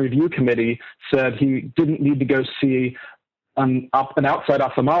Utilization Review Committee said he didn't need to go see an outside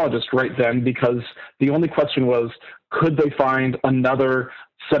ophthalmologist right then, because the only question was, could they find another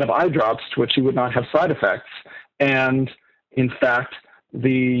set of eye drops to which he would not have side effects? And in fact,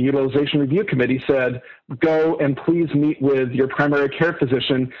 the Utilization Review Committee said, go and please meet with your primary care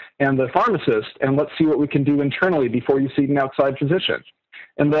physician and the pharmacist, and let's see what we can do internally before you see an outside physician.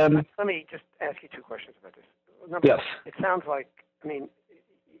 And then... Let me just ask you two questions about this. Yes. It sounds like,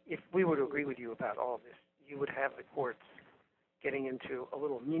 if we were to agree with you about all of this, you would have the courts getting into a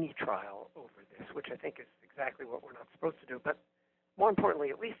little mini trial over this, which I think is exactly what we're not supposed to do. But more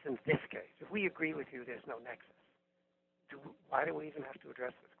importantly, at least in this case, if we agree with you there's no nexus, why do we even have to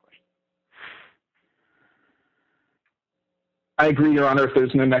address this question? I agree, Your Honor. If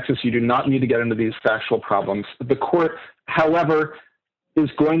there's no nexus, you do not need to get into these factual problems. The court, however, is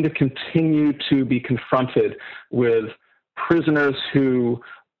going to continue to be confronted with prisoners who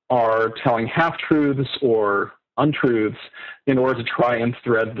are telling half-truths or untruths in order to try and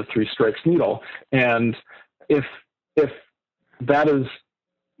thread the three strikes needle. And if that is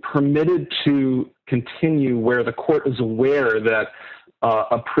permitted to continue where the court is aware that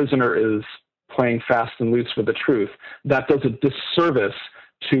a prisoner is playing fast and loose with the truth, that does a disservice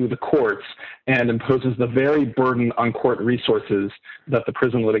to the courts and imposes the very burden on court resources that the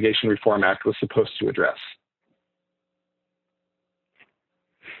Prison Litigation Reform Act was supposed to address.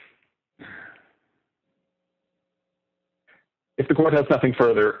 If the court has nothing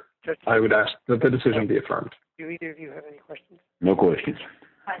further, I would ask that the decision be affirmed. Do either of you have any questions? No questions.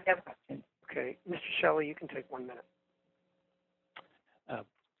 No questions. Okay. Mr. Shelley, you can take 1 minute.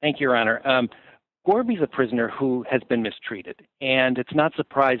 Thank you, Your Honor. Gorbey's a prisoner who has been mistreated, and it's not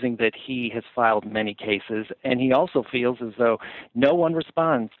surprising that he has filed many cases, and he also feels as though no one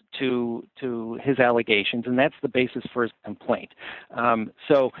responds to his allegations, and that's the basis for his complaint.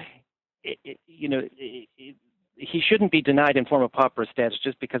 He shouldn't be denied informal pauper status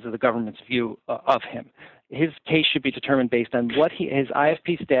just because of the government's view of him. His case should be determined based on his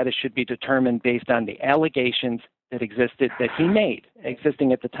IFP status should be determined based on the allegations that he made,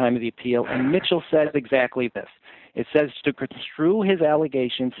 existing at the time of the appeal. And Mitchell says exactly this. It says to construe his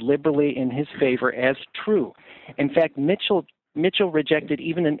allegations liberally in his favor as true. In fact, Mitchell rejected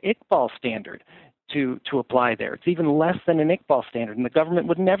even an Iqbal standard to apply there. It's even less than an Iqbal standard, and the government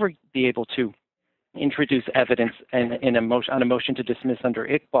would never be able to introduce evidence on a motion to dismiss under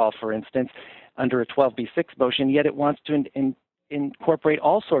Iqbal, for instance, under a 12b6 motion, yet it wants to incorporate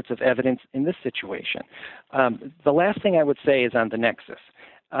all sorts of evidence in this situation. The last thing I would say is on the nexus.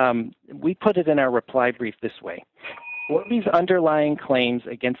 We put it in our reply brief this way. Gorbey's underlying claims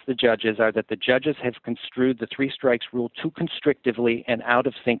against the judges are that the judges have construed the three strikes rule too constrictively and out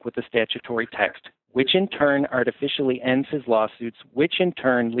of sync with the statutory text, which in turn artificially ends his lawsuits, which in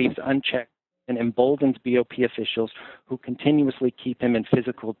turn leaves unchecked and emboldens BOP officials who continuously keep him in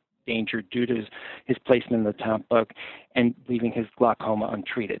physical danger due to his placement in the top bunk and leaving his glaucoma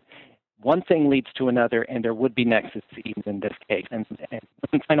untreated. One thing leads to another, and there would be nexus even in this case. And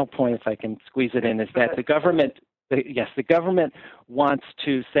one final point, if I can squeeze it in, is that the government wants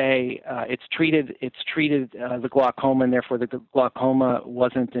to say it's treated the glaucoma, and therefore the glaucoma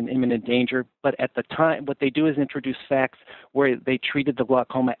wasn't an imminent danger. But at the time, what they do is introduce facts where they treated the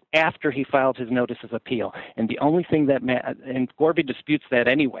glaucoma after he filed his notice of appeal. And the only thing and Gorbey disputes that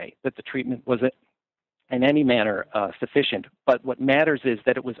anyway, that the treatment was in any manner sufficient. But what matters is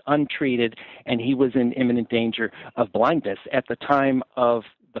that it was untreated and he was in imminent danger of blindness at the time of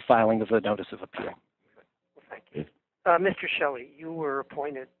the filing of the notice of appeal. Thank you. Mr. Shelley, you were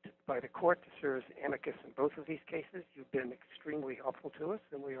appointed by the court to serve as amicus in both of these cases. You've been extremely helpful to us,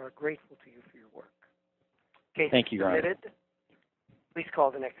 and we are grateful to you for your work. Case Thank you, Your Honor. Please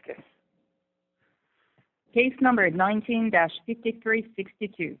call the next case. Case number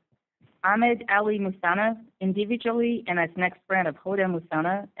 19-5362. Ahmed Ali Muthana, individually and as next friend of Hoda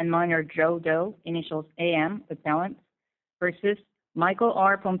Muthana and minor Joe Doe, initials AM, appellant, versus Michael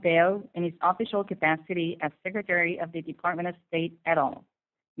R. Pompeo in his official capacity as Secretary of the Department of State et al.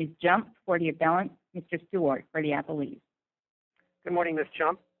 Ms. Jump for the appellant, Mr. Stewart for the appellee. Good morning, Ms.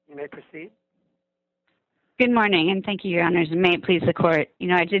 Jump. You may proceed. Good morning, and thank you, Your Honors, and may it please the Court.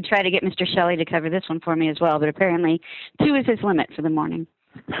 I did try to get Mr. Shelley to cover this one for me as well, but apparently 2 is his limit for the morning.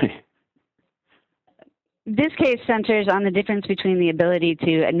 This case centers on the difference between the ability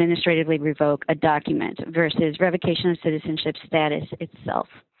to administratively revoke a document versus revocation of citizenship status itself.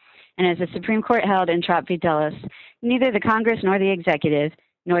 And as the Supreme Court held in Trop v. Dulles, neither the Congress nor the executive,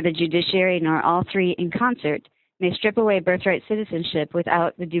 nor the judiciary, nor all three in concert may strip away birthright citizenship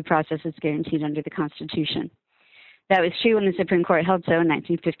without the due process that's guaranteed under the Constitution. That was true when the Supreme Court held so in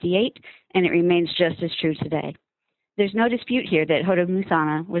 1958, and it remains just as true today. There's no dispute here that Hoda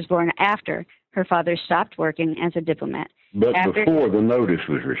Muthana was born after her father stopped working as a diplomat. But before the notice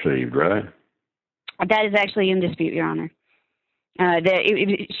was received, right? That is actually in dispute, Your Honor.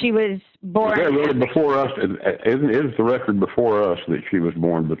 She was born... Is that really before us? Is the record before us that she was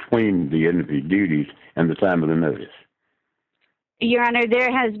born between the end of her duties and the time of the notice? Your Honor, there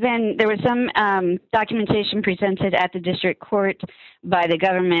was some documentation presented at the district court by the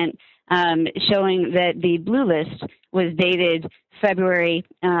government showing that the blue list was dated February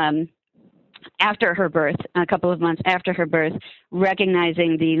after her birth, a couple of months after her birth,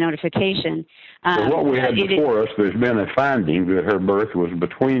 recognizing the notification. So what we had before us, there's been a finding that her birth was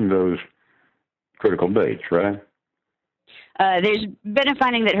between those critical dates, right? There's been a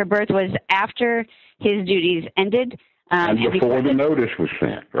finding that her birth was after his duties ended. And before the notice was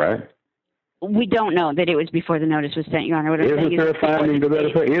sent, right? We don't know that it was before the notice was sent, Your Honor. Isn't there a finding to that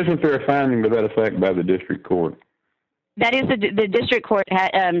effect? Isn't there a finding to that effect by the district court? That is, the district court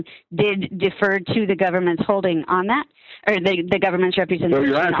did defer to the government's holding on that, or the government's representation. So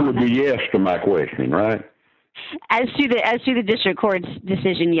your answer would be yes to my question, right? As to the district court's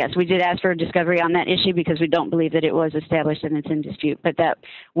decision, yes, we did ask for a discovery on that issue because we don't believe that it was established and it's in dispute, but that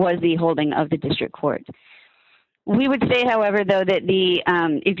was the holding of the district court. We would say, however, though, that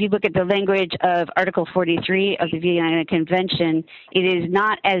if you look at the language of Article 43 of the Vienna Convention, it is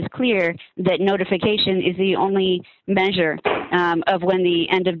not as clear that notification is the only measure of when the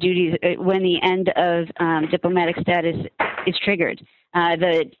end of duties, when the end of diplomatic status is triggered.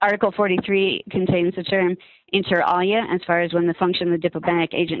 The Article 43 contains the term inter alia as far as when the function of the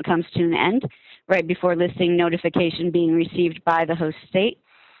diplomatic agent comes to an end, right before listing notification being received by the host state.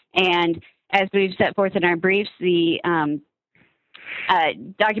 And as we've set forth in our briefs, the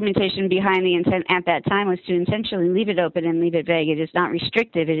documentation behind the intent at that time was to intentionally leave it open and leave it vague. It is not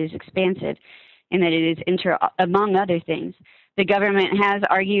restrictive, it is expansive, in that it is among other things. The government has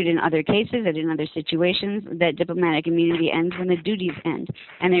argued in other cases and in other situations that diplomatic immunity ends when the duties end,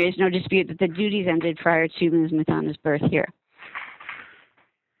 and there is no dispute that the duties ended prior to Ms. Muthana's birth here.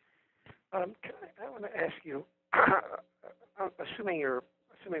 I want to ask you,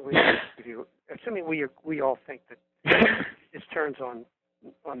 assuming we all think that this turns on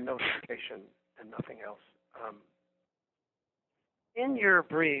notification and nothing else. In your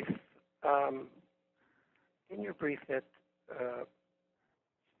brief that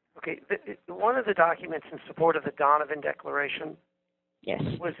one of the documents in support of the Donovan Declaration, yes,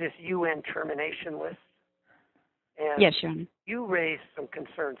 was this UN termination list. And yes, Your Honor. You raised some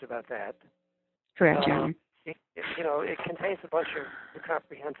concerns about that. Correct, Your Honor. It contains a bunch of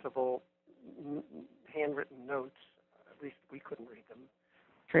incomprehensible handwritten notes. At least we couldn't read them.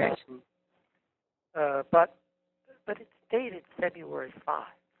 Correct. But it's dated February 5,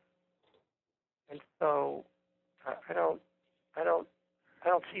 and so I don't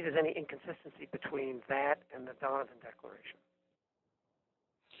see there's any inconsistency between that and the Donovan Declaration.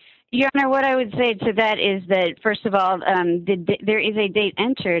 Your Honor, what I would say to that is that, first of all, there is a date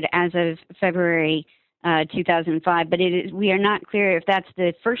entered as of February 2005, but we are not clear if that's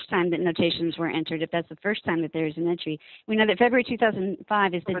the first time that notations were entered, if that's the first time that there is an entry. We know that February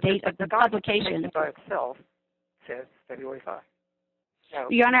 2005 is the date of the publication. By itself says February 5. Now,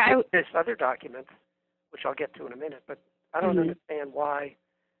 Your Honor, there's other documents, which I'll get to in a minute, but I don't understand why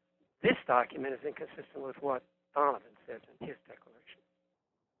this document is inconsistent with what Donovan says in his declaration.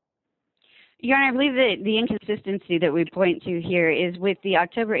 Your Honor, I believe that the inconsistency that we point to here is with the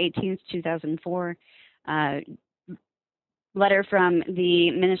October 18th, 2004 letter from the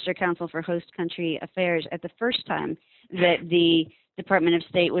Minister Council for Host Country Affairs at the first time that the Department of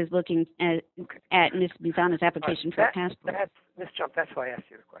State was looking at Ms. Muthana's application for a passport. Ms. Jump, that's why I asked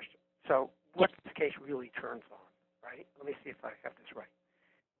you the question. So what this case really turns on, right? Let me see if I have this right.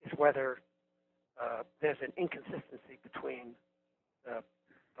 Is whether there's an inconsistency between the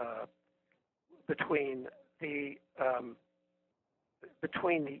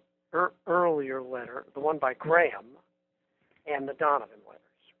earlier letter, the one by Graham, and the Donovan letters,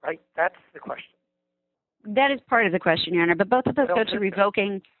 right? That's the question. That is part of the question, Your Honor, but both of those go to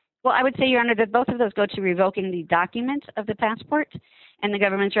revoking. Well, I would say, Your Honor, that both of those go to revoking the document of the passport and the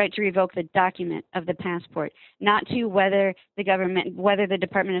government's right to revoke the document of the passport, not to whether the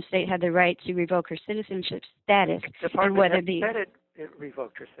Department of State had the right to revoke her citizenship status and whether it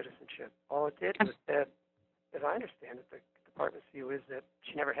revoked her citizenship. All it did was that, as I understand it, the department's view is that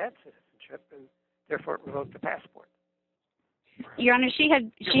she never had citizenship and therefore it revoked the passport. Your Honor, she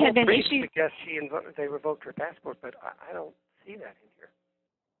had been issued. I guess they revoked her passport, but I don't see that in here.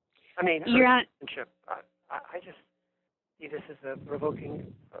 I mean, her citizenship. I just see this as a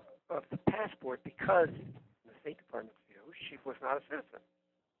revoking of the passport because, in the State Department's view, she was not a citizen.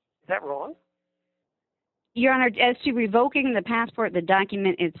 Is that wrong? Your Honor, as to revoking the passport, the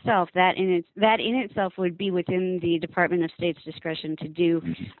document itself, that in itself would be within the Department of State's discretion to do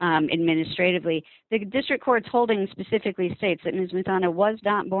administratively. The district court's holding specifically states that Ms. Muthana was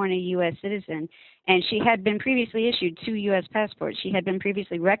not born a U.S. citizen, and she had been previously issued 2 U.S. passports. She had been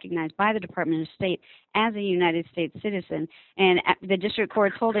previously recognized by the Department of State as a United States citizen, and the district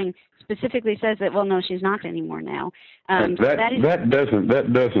court's holding specifically says that, well, no, she's not anymore now. That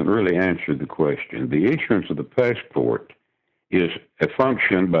doesn't really answer the question. The issuance of the passport is a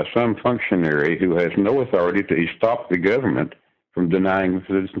function by some functionary who has no authority to stop the government from denying the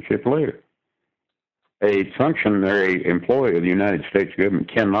citizenship later. A functionary employee of the United States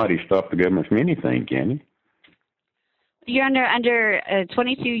government cannot stop the government from anything, can he? You're under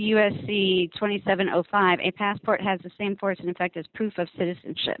 22 USC 2705, a passport has the same force and effect as proof of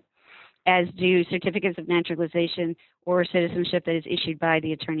citizenship, as do certificates of naturalization or citizenship that is issued by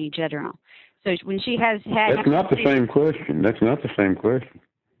the Attorney General. So when she has had... That's not the same question. That's not the same question.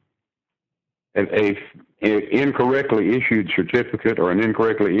 An incorrectly issued certificate or an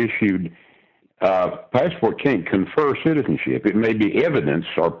incorrectly issued passport can't confer citizenship. It may be evidence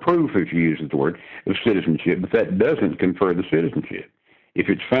or proof, if you use the word, of citizenship, but that doesn't confer the citizenship. If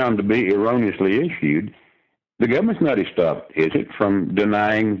it's found to be erroneously issued, the government's not stopped, is it, from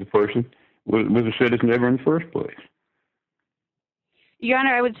denying the person was a citizen ever in the first place? Your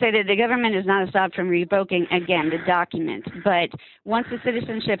Honor, I would say that the government is not stopped from revoking, again, the document. But once the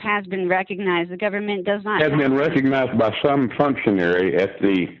citizenship has been recognized, the government does not... Has been recognized by some functionary at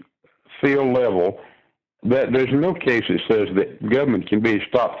the field level. That there's no case that says that government can be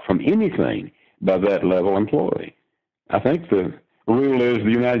stopped from anything by that level employee. I think the rule is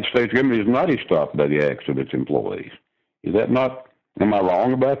the United States government is not stopped by the acts of its employees. Is that not... Am I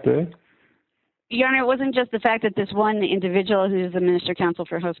wrong about that? Your Honor, it wasn't just the fact that this one individual who is the Minister Counsel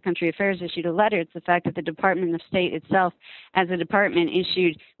for Host Country Affairs issued a letter. It's the fact that the Department of State itself, as a department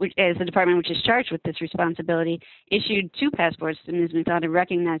which is charged with this responsibility, issued 2 passports to Ms. Muthana,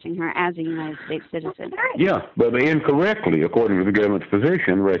 recognizing her as a United States citizen. Yeah, but incorrectly, according to the government's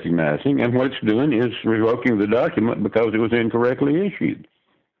position, recognizing, and what it's doing is revoking the document because it was incorrectly issued.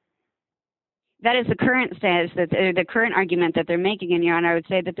 That is the current status, the current argument that they're making, and Your Honor, I would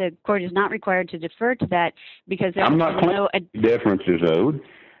say that the court is not required to defer to that because there's no deference is owed.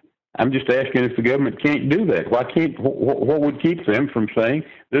 I'm just asking if the government can't do that. Why can't? What would keep them from saying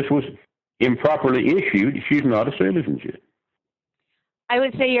this was improperly issued? She's not a citizen. I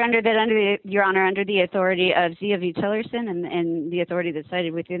would say, Your Honor, under the authority of Zia v. Tillerson and the authority that's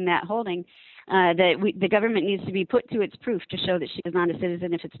cited within that holding, the government needs to be put to its proof to show that she is not a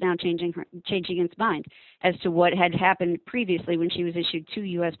citizen if it's now changing its mind as to what had happened previously when she was issued 2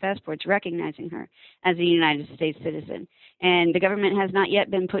 U.S. passports recognizing her as a United States citizen. And the government has not yet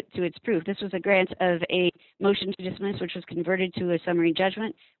been put to its proof. This was a grant of a motion to dismiss, which was converted to a summary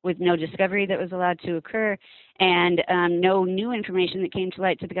judgment with no discovery that was allowed to occur and no new information that came to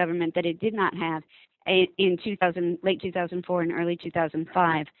light to the government that it did not have in late 2004 and early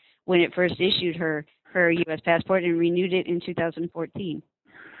 2005 when it first issued her U.S. passport and renewed it in 2014.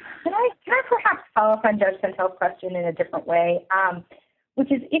 Can I perhaps follow up on Judge Sentelle's question in a different way,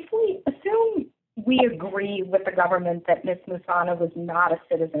 which is if we assume we agree with the government that Ms. Muthana was not a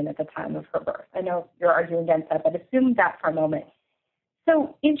citizen at the time of her birth. I know you're arguing against that, but assume that for a moment.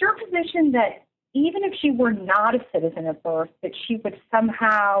 So is your position that even if she were not a citizen at birth, that she would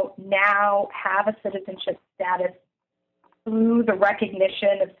somehow now have a citizenship status through the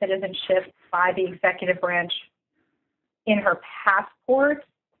recognition of citizenship by the executive branch in her passport?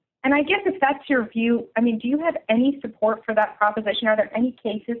 And I guess if that's your view, I mean, do you have any support for that proposition? Are there any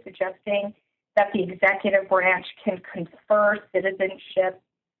cases suggesting that the executive branch can confer citizenship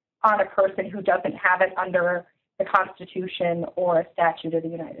on a person who doesn't have it under the Constitution or a statute of the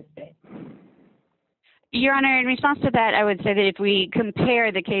United States? Your Honor, in response to that, I would say that if we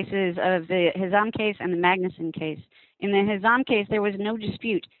compare the cases of the Hizam case and the Magnuson case, in the Hizam case, there was no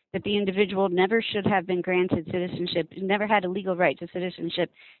dispute that the individual never should have been granted citizenship, never had a legal right to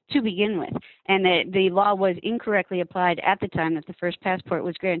citizenship to begin with, and that the law was incorrectly applied at the time that the first passport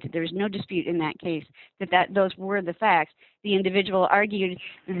was granted. There was no dispute in that case that those were the facts. The individual argued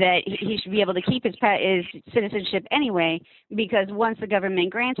that he should be able to keep his citizenship anyway because once the government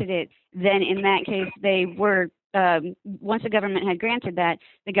granted it, then in that case they were once the government had granted that,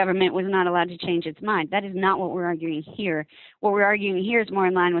 the government was not allowed to change its mind. That is not what we're arguing here. What we're arguing here is more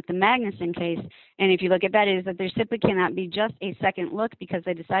in line with the Magnuson case, and if you look at that, is that there simply cannot be just a second look because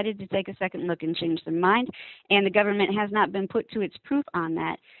they decided to take a second look and change their mind, and the government has not been put to its proof on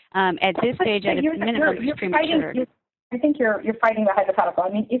that. At this stage, at a minimum, it's premature. I think you're fighting the hypothetical. I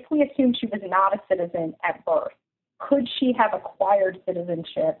mean, if we assume she was not a citizen at birth, could she have acquired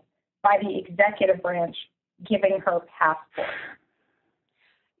citizenship by the executive branch giving her passport?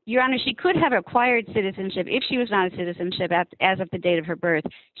 Your Honor, she could have acquired citizenship if she was not a citizenship as of the date of her birth.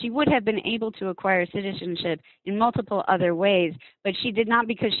 She would have been able to acquire citizenship in multiple other ways, but she did not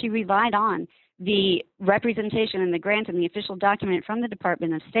because she relied on the representation and the grant and the official document from the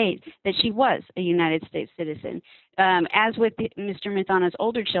Department of State that she was a United States citizen. As with Mr. Muthana's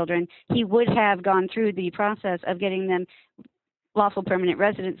older children, he would have gone through the process of getting them lawful permanent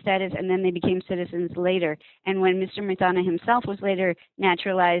resident status, and then they became citizens later. And when Mr. Muthana himself was later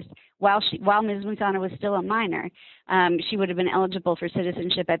naturalized, while Ms. Muthana was still a minor, she would have been eligible for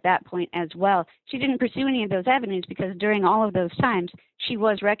citizenship at that point as well. She didn't pursue any of those avenues because during all of those times, she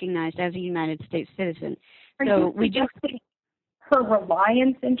was recognized as a United States citizen. So we do. Her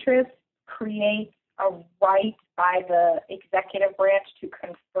reliance interest creates a right by the executive branch to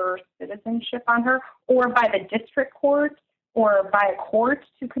confer citizenship on her, or by the district court, or by a court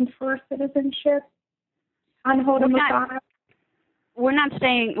to confer citizenship on Hoda Muthana? We're not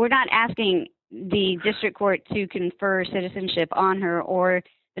asking the district court to confer citizenship on her or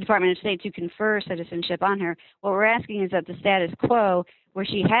the Department of State to confer citizenship on her. What we're asking is that the status quo, where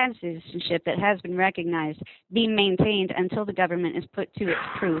she has citizenship that has been recognized, be maintained until the government is put to its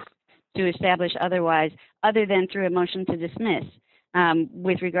proof to establish otherwise, other than through a motion to dismiss.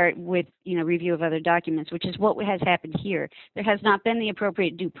 with review of other documents, which is what has happened here. There has not been the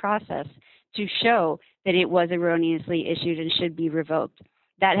appropriate due process to show that it was erroneously issued and should be revoked.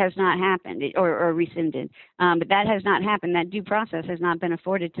 That has not happened, or rescinded. But that has not happened. That due process has not been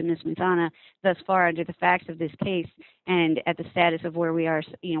afforded to Ms. Muthana thus far under the facts of this case and at the status of where we are,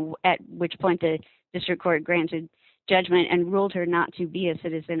 at which point the district court granted judgment and ruled her not to be a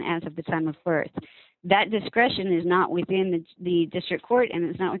citizen as of the time of birth. That discretion is not within the district court, and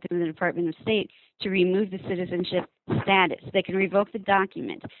it's not within the Department of State to remove the citizenship status. They can revoke the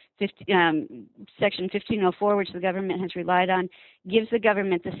document. Section 1504, which the government has relied on, gives the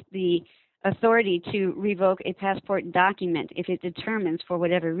government the authority to revoke a passport document if it determines, for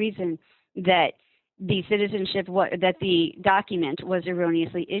whatever reason, that the citizenship, that the document was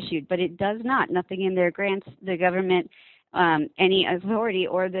erroneously issued. But it does not. Nothing in there grants the government any authority,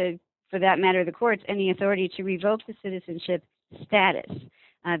 or for that matter, the courts, any authority to revoke the citizenship status.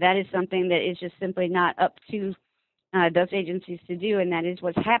 That is something that is just simply not up to those agencies to do, and that is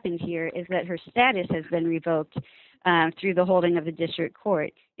what's happened here, is that her status has been revoked through the holding of the district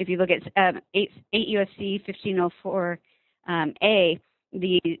court. If you look at 8 USC 1504A,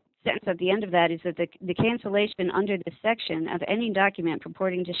 the sentence at the end of that is that the cancellation under this section of any document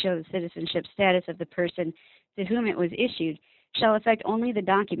purporting to show the citizenship status of the person to whom it was issued shall affect only the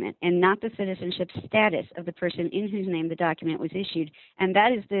document and not the citizenship status of the person in whose name the document was issued. And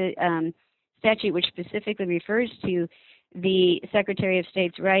that is the statute which specifically refers to the Secretary of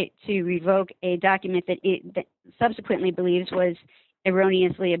State's right to revoke a document that it subsequently believes was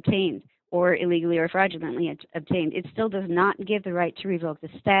erroneously obtained or illegally or fraudulently obtained. It still does not give the right to revoke the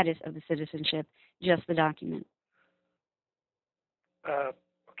status of the citizenship, just the document.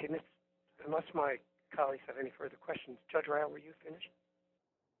 Okay, unless my colleagues have any further questions. Judge Ryle, were you finished?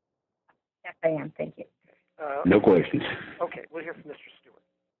 Yes, I am. Thank you. No questions. Okay, we'll hear from Mr. Stewart.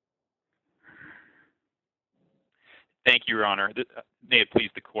 Thank you, Your Honor. May it please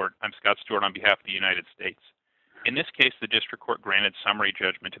the Court, I'm Scott Stewart on behalf of the United States. In this case, the District Court granted summary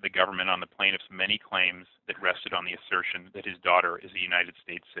judgment to the government on the plaintiff's many claims that rested on the assertion that his daughter is a United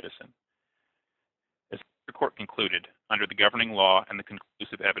States citizen. As the District Court concluded, under the governing law and the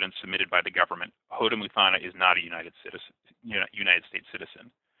conclusive evidence submitted by the government, Ahmed Ali Muthana is not a United States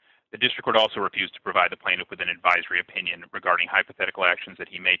citizen. The District Court also refused to provide the plaintiff with an advisory opinion regarding hypothetical actions that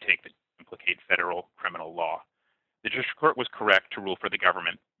he may take that implicate federal criminal law. The District Court was correct to rule for the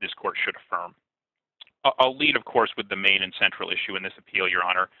government. This Court should affirm. I'll lead, of course, with the main and central issue in this appeal, Your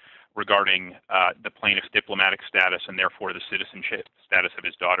Honor, regarding the plaintiff's diplomatic status and therefore the citizenship status of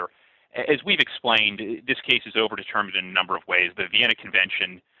his daughter. As we've explained, this case is overdetermined in a number of ways. The Vienna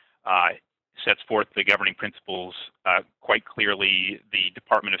Convention sets forth the governing principles quite clearly. The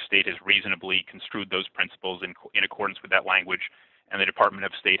Department of State has reasonably construed those principles in accordance with that language, and the Department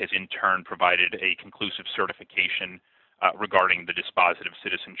of State has in turn provided a conclusive certification regarding the dispositive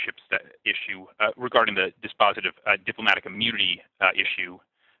citizenship issue, regarding the dispositive diplomatic immunity issue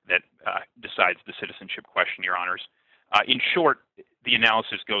that decides the citizenship question, Your Honors. In short, the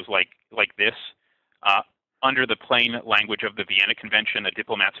analysis goes like this. Under the plain language of the Vienna Convention, a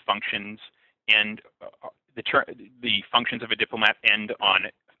diplomat's functions and the functions of a diplomat end on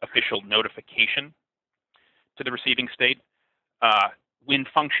official notification to the receiving state. When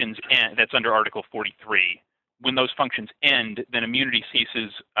functions end, that's under Article 43. When those functions end, then immunity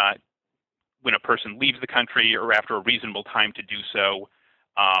ceases when a person leaves the country or after a reasonable time to do so,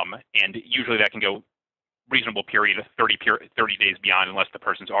 and usually that can go reasonable period, 30 days beyond, unless the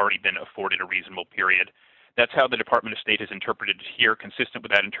person's already been afforded a reasonable period. That's how the Department of State has interpreted it here. Consistent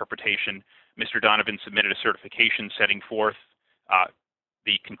with that interpretation, Mr. Donovan submitted a certification setting forth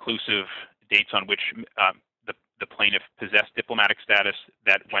the conclusive dates on which the plaintiff possessed diplomatic status.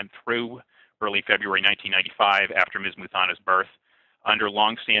 That went through early February 1995 after Ms. Muthana's birth. Under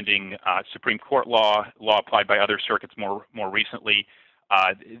longstanding Supreme Court law applied by other circuits more recently,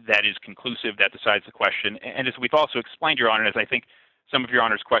 that is conclusive, that decides the question. And as we've also explained, Your Honor, as I think some of Your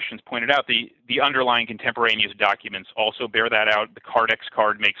Honor's questions pointed out, the underlying contemporaneous documents also bear that out. The Cardex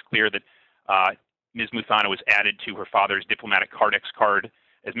card makes clear that Ms. Muthana was added to her father's diplomatic Cardex card.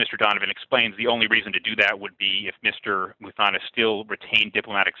 As Mr. Donovan explains, the only reason to do that would be if Mr. Muthana still retained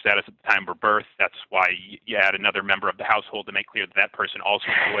diplomatic status at the time of her birth. That's why you add another member of the household to make clear that that person also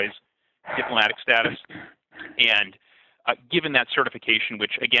enjoys diplomatic status. And given that certification,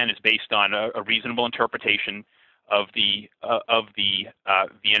 which again is based on a reasonable interpretation of the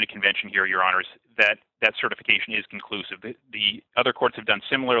Vienna Convention here, Your Honors, that certification is conclusive. The other courts have done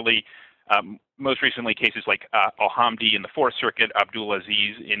similarly. Most recently, cases like Al-Hamdi in the Fourth Circuit, Abdul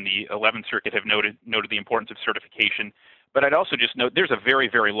Aziz in the 11th Circuit have noted the importance of certification. But I'd also just note there's a very,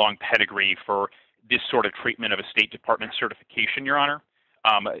 very long pedigree for this sort of treatment of a State Department certification, Your Honor.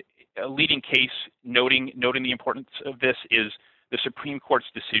 A leading case noting the importance of this is the Supreme Court's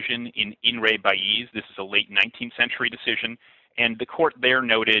decision in re Baez. This is a late 19th century decision, and the court there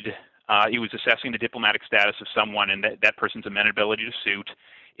noted it was assessing the diplomatic status of someone and that person's amenability to suit.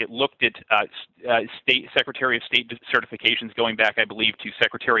 It looked at Secretary of State certifications going back, I believe, to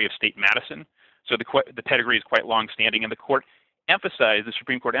Secretary of State Madison. So the pedigree is quite long-standing, and the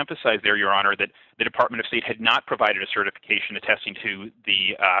Supreme Court emphasized there, Your Honor, that the Department of State had not provided a certification attesting to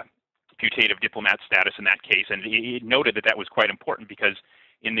the putative diplomat status in that case, and it noted that was quite important because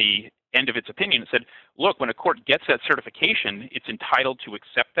in the end of its opinion, it said, look, when a court gets that certification, it's entitled to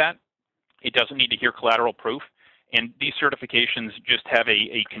accept that. It doesn't need to hear collateral proof, and these certifications just have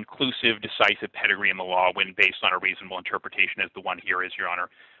a conclusive, decisive pedigree in the law when based on a reasonable interpretation, as the one here is, Your Honor.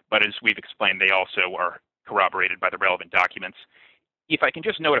 But as we've explained, they also are corroborated by the relevant documents. If I can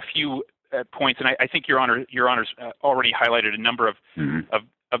just note a few points, and I think Your Honor's already highlighted a number of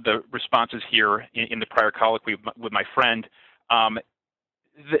the responses here in the prior colloquy with my friend. The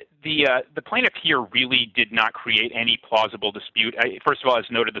plaintiff here really did not create any plausible dispute. First of all, as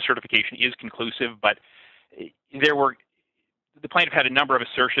noted, the certification is conclusive, but the plaintiff had a number of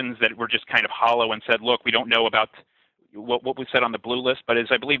assertions that were just kind of hollow and said, look, we don't know about what was said on the blue list. But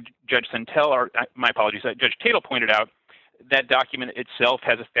as I believe Judge Sentelle, or my apologies, Judge Tatel pointed out, that document itself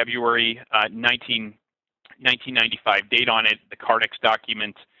has a February 1995 date on it. The Cardex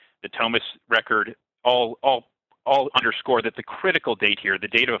document, the Thomas record, all underscore that the critical date here, the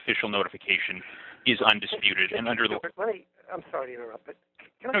date of official notification, is undisputed. And under the I'm sorry to interrupt, but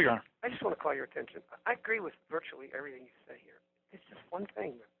no, Your Honor. I just want to call your attention. I agree with virtually everything you say here. It's just one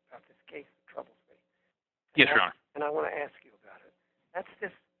thing about this case that troubles me. Yes, Your Honor. And I want to ask you about it. That's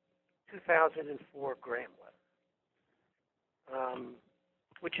this 2004 Graham letter,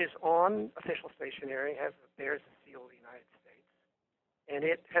 which is on official stationery, bears the seal of the United States, and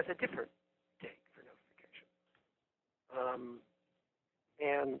it has a different date for notification.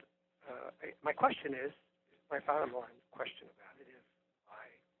 My question is, my bottom line question about it is, why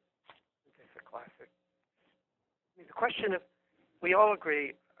is this a classic? I mean, the question of, we all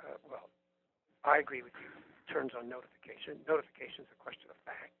agree, I agree with you, turns on notification. Notification is a question of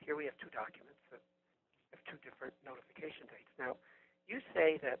fact. Here we have two documents that have two different notification dates. Now, you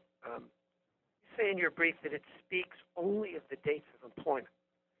say that you say in your brief that it speaks only of the dates of employment,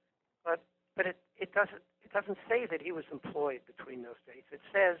 but it doesn't say that he was employed between those dates. It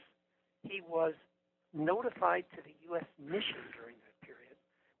says he was notified to the U.S. mission during that period,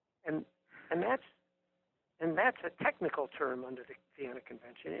 and that's a technical term under the Vienna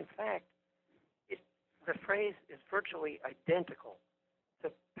Convention. In fact, the phrase is virtually identical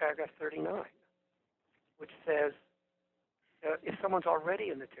to paragraph 39, which says if someone's already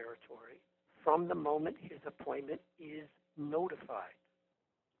in the territory, from the moment his appointment is notified.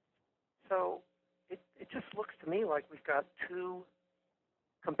 So it just looks to me like we've got two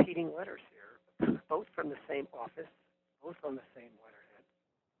competing letters here, both from the same office, both on the same letterhead,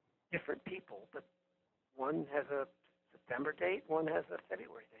 different people, but one has a September date, one has a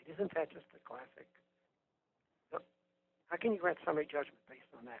February date. Isn't that just a classic? How can you grant summary judgment based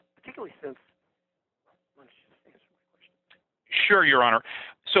on that, particularly since, why don't you just answer my question? Sure, Your Honor.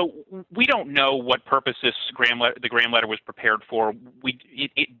 So we don't know what purpose the Graham letter was prepared for.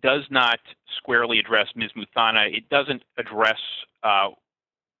 It does not squarely address Ms. Muthana. It doesn't address her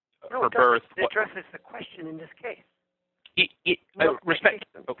birth. It addresses the question in this case. Respect.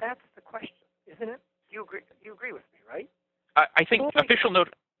 That's the question, isn't it? You agree with me, right? I think official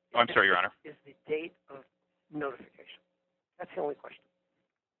note. Oh, I'm sorry, Your Honor. Is the date of notification. That's the only question.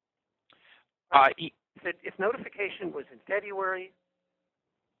 If notification was in February,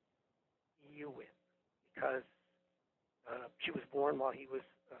 you win, because she was born while he was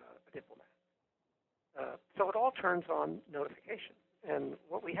a diplomat. So it all turns on notification. And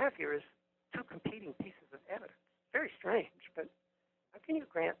what we have here is two competing pieces of evidence. Very strange, but how can you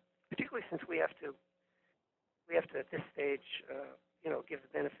grant, particularly since we have to at this stage, give the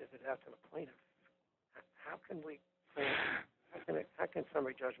benefit of the doubt to the plaintiff. How can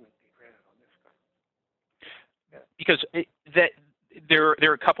summary judgment be granted on this ground? Yeah. Because there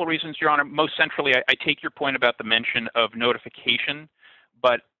are a couple of reasons, Your Honor. Most centrally, I take your point about the mention of notification,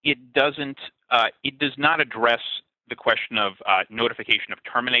 but it does not address the question of notification of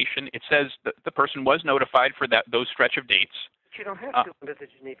termination. It says that the person was notified for those stretch of dates. But you don't have to under the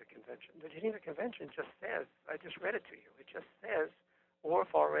Geneva Convention. The Geneva Convention just says, I just read it to you, it just says, or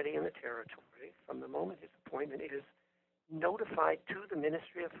if already in the territory, from the moment his appointment, it is notified to the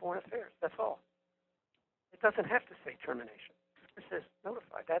Ministry of Foreign Affairs. That's all. It doesn't have to say termination. It says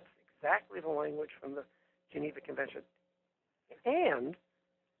notified. That's exactly the language from the Geneva Convention. And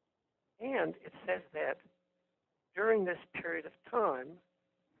it says that during this period of time,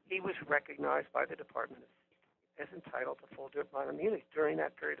 he was recognized by the Department of State as entitled to full diplomatic immunity during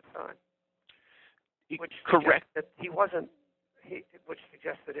that period of time. Which Correct. That he wasn't. Which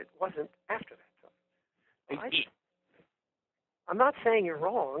suggests that it wasn't after that time. I'm not saying you're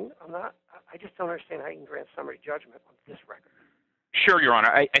wrong. I just don't understand how you can grant summary judgment on this record. Sure, Your Honor.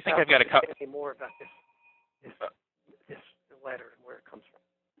 I think I've got a couple. Any more about this letter and where it comes from?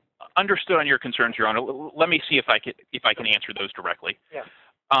 Understood on your concerns, Your Honor. Let me see if I can answer those directly. Yeah.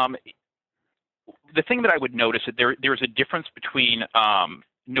 The thing that I would notice that there's a difference between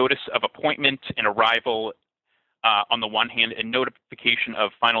notice of appointment and arrival on the one hand, and notification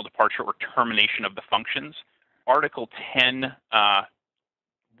of final departure or termination of the functions. Article 10,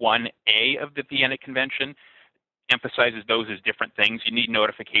 1A of the Vienna Convention emphasizes those as different things. You need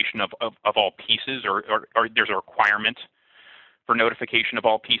notification of all pieces, or there's a requirement for notification of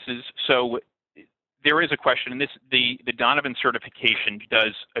all pieces. So there is a question, and the Donovan certification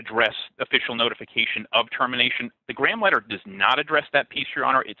does address official notification of termination. The Graham letter does not address that piece, Your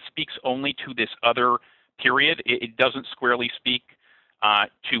Honor. It speaks only to this other period. It doesn't squarely speak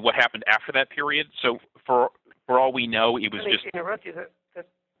to what happened after that period. So for all we know, it was just. Interrupt you.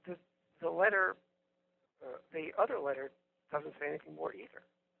 The letter, the other letter, doesn't say anything more either.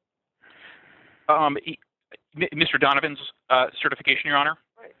 Mr. Donovan's certification, Your Honor.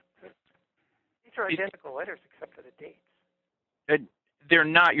 Right. These are identical letters except for the dates. They're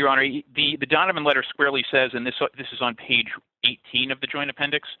not, Your Honor. The Donovan letter squarely says, and this is on page 18 of the Joint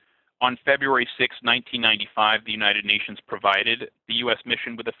Appendix. On February 6, 1995, the United Nations provided the U.S.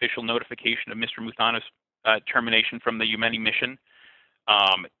 mission with official notification of Mr. Muthana's termination from the Yemeni mission.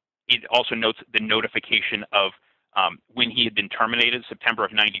 It also notes the notification of when he had been terminated, September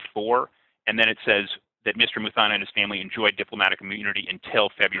of 94, and then it says that Mr. Muthana and his family enjoyed diplomatic immunity until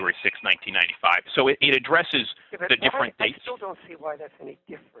February 6, 1995. So it addresses the different dates. I still don't see why that's any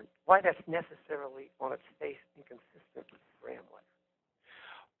different, why that's necessarily on its face inconsistent with the Graham letter.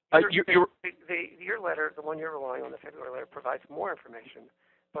 Your letter, the one you're relying on, the February letter, provides more information,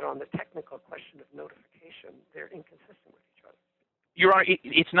 but on the technical question of notification, they're inconsistent with each other. Your Honor,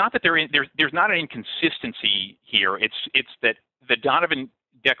 it's not that there's not an inconsistency here. It's that the Donovan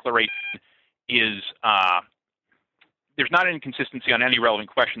declaration is there's not an inconsistency on any relevant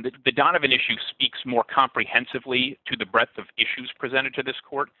question. The Donovan issue speaks more comprehensively to the breadth of issues presented to this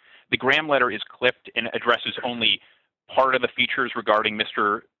court. The Graham letter is clipped and addresses only part of the features regarding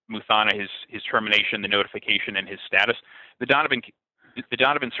Mr. Muthana, his termination, the notification, and his status. The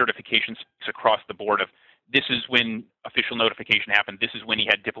Donovan certification speaks across the board of this is when official notification happened, this is when he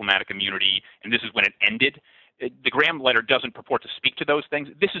had diplomatic immunity, and this is when it ended. The Graham letter doesn't purport to speak to those things.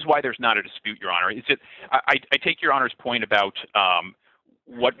 This is why there's not a dispute, Your Honor. I take Your Honor's point about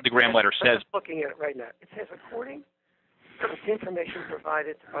what the Graham letter says. I'm just looking at it right now. It says, according to the information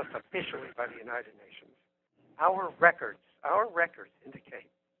provided to us officially by the United Nations, our records indicate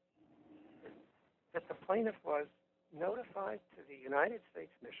that the plaintiff was notified to the United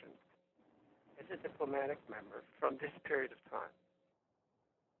States mission as a diplomatic member from this period of time,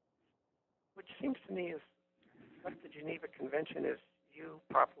 which seems to me is what the Geneva Convention, as you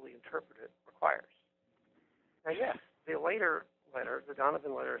properly interpret it, requires. Now, yes, the later letter, the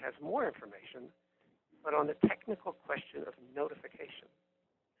Donovan letter, has more information, but on the technical question of notification,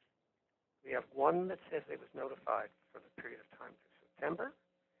 we have one that says he was notified for the period of time through September,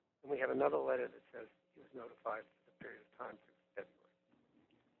 and we have another letter that says he was notified for the period of time through February.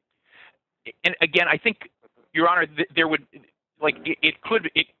 And again, I think, Your Honor, there would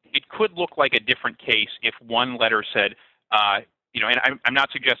it could look like a different case if one letter said, and I'm not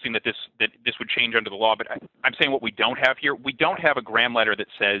suggesting that this would change under the law, but I'm saying what we don't have here. We don't have a Graham letter that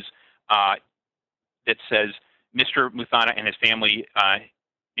says Mr. Muthana and his family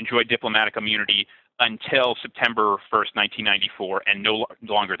enjoyed diplomatic immunity until September 1st, 1994, and no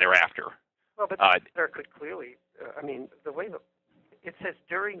longer thereafter. Well, but there could clearly, the way it says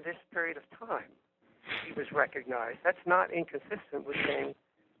during this period of time, he was recognized. That's not inconsistent with saying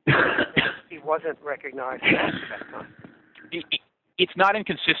he wasn't recognized after that time. It's not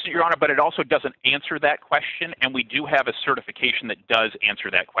inconsistent, Your Honor, but it also doesn't answer that question, and we do have a certification that does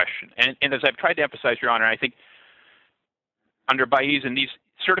answer that question. And as I've tried to emphasize, Your Honor, I think under Baez, and these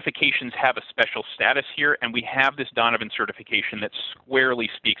certifications have a special status here, and we have this Donovan certification that squarely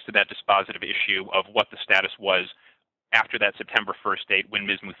speaks to that dispositive issue of what the status was after that September 1st date when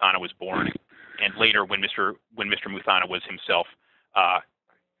Ms. Muthana was born, and later when Mr. Muthana was himself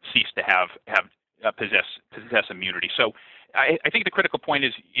ceased to have possess immunity. So I think the critical point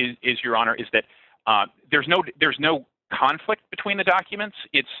is Your Honor, is that there's no conflict between the documents.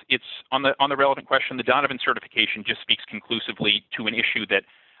 It's on the relevant question. The Donovan certification just speaks conclusively to an issue that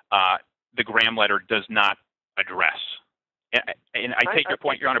the Graham letter does not address. And I take your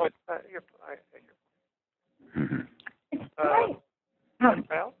point, Your Honor. But Well,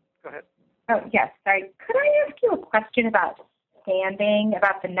 go ahead. Oh, yes, sorry. Could I ask you a question about standing,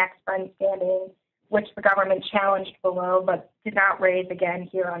 about the next friend standing, which the government challenged below but did not raise again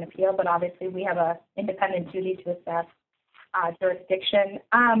here on appeal, but obviously we have an independent duty to assess jurisdiction.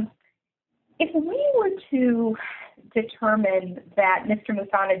 If we were to determine that Mr.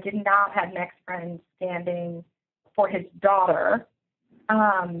 Muthana did not have next friend standing for his daughter,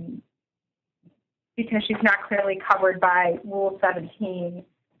 because she's not clearly covered by Rule 17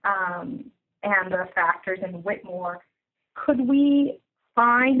 and the factors in Whitmore, could we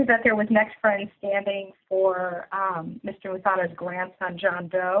find that there was next friend standing for Mr. Muthana's grandson, John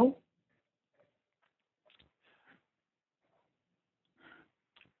Doe?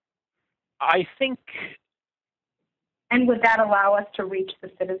 I think... And would that allow us to reach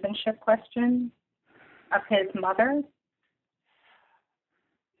the citizenship question of his mother?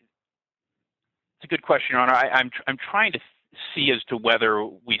 It's a good question, Your Honor. I'm trying to see as to whether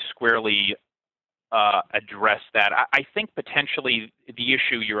we squarely address that. I think potentially the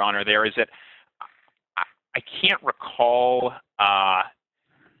issue, Your Honor, there is that I can't recall.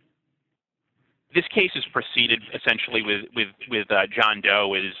 This case is proceeded essentially with John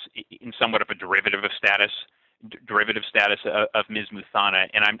Doe is in somewhat of a derivative status of Ms. Muthana,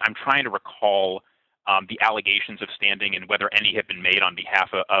 and I'm trying to recall the allegations of standing and whether any have been made on behalf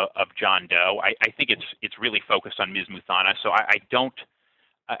of John Doe. I think it's really focused on Ms. Muthana, so I don't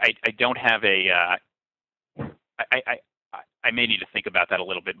have a. I may need to think about that a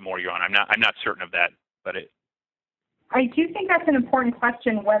little bit more, Your Honor. I'm not certain of that, but it. I do think that's an important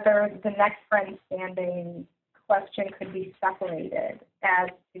question, whether the next friend standing question could be separated as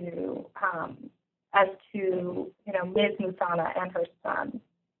to Ms. Muthana and her son.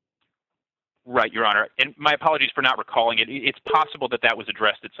 Right, Your Honor. And my apologies for not recalling it. It's possible that was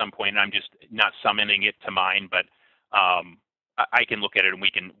addressed at some point, and I'm just not summoning it to mind. But I can look at it, and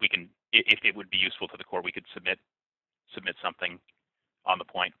we can, if it would be useful to the court, we could submit something on the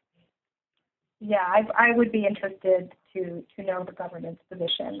point. Yeah, I would be interested to know the government's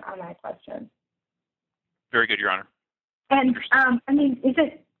position on that question. Very good, Your Honor. And is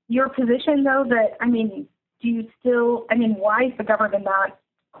it your position though that do you still? Why is the government not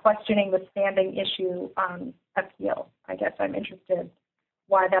questioning the standing issue on appeal? I guess I'm interested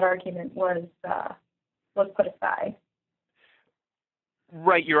why that argument was put aside.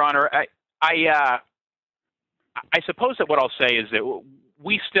 Right, Your Honor. I suppose that what I'll say is that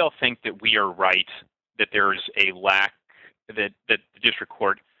we still think that we are right, that there's a lack, that the district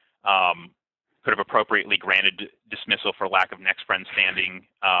court could have appropriately granted dismissal for lack of next friend standing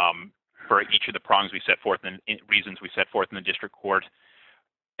for each of the prongs we set forth and reasons we set forth in the district court.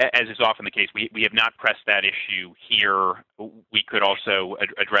 As is often the case, we have not pressed that issue here. We could also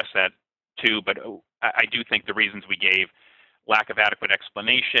address that too, but I do think the reasons we gave, lack of adequate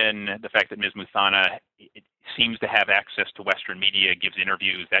explanation, the fact that Ms. Muthana seems to have access to Western media, gives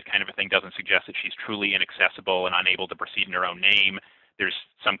interviews, that kind of a thing doesn't suggest that she's truly inaccessible and unable to proceed in her own name. There's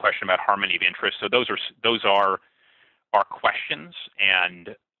some question about harmony of interest. So those are our questions,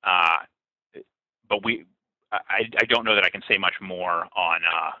 and but I don't know that I can say much more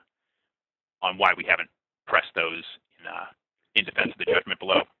on why we haven't pressed those in defense of the judgment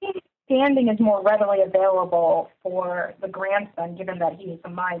below. Standing is more readily available for the grandson, given that he is a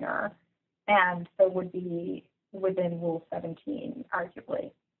minor, and so would be within Rule 17,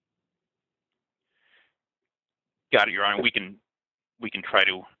 arguably. Got it, Your Honor. We can try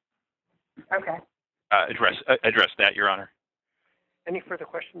to address that, Your Honor. Any further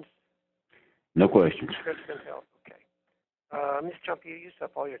questions? No questions. Judge Sentelle. Okay. Ms. Chump, you used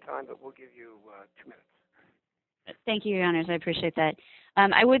up all your time, but we'll give you 2 minutes. Thank you, Your Honors. I appreciate that.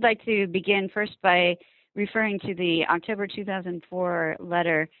 I would like to begin first by referring to the October 2004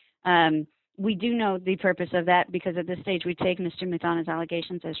 letter. We do know the purpose of that because at this stage we take Mr. Muthana's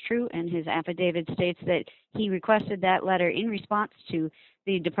allegations as true, and his affidavit states that he requested that letter in response to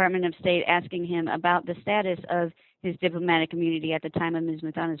the Department of State asking him about the status of his diplomatic immunity at the time of Ms.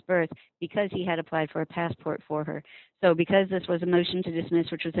 Muthana's birth because he had applied for a passport for her. So because this was a motion to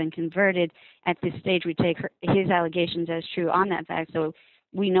dismiss, which was then converted, at this stage we take his allegations as true on that fact. So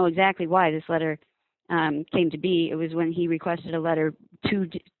we know exactly why this letter came to be. It was when he requested a letter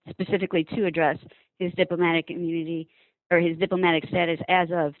specifically to address his diplomatic immunity or his diplomatic status as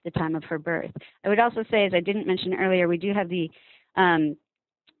of the time of her birth. I would also say, as I didn't mention earlier, we do have the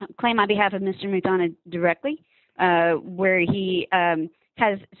claim on behalf of Mr. Muthana directly, where he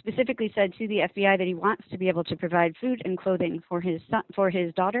has specifically said to the FBI that he wants to be able to provide food and clothing for his son, for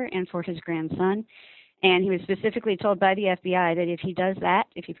his daughter, and for his grandson. And he was specifically told by the FBI that if he does that,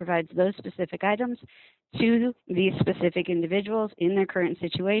 if he provides those specific items to these specific individuals in their current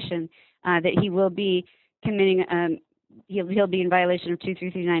situation, that he will be committing, he'll be in violation of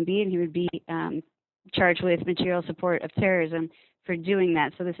 2339B, and he would be charged with material support of terrorism for doing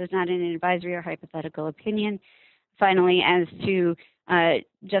that. So this is not an advisory or hypothetical opinion. Finally, as to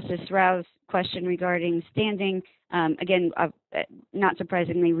Justice Rao's question regarding standing, again, not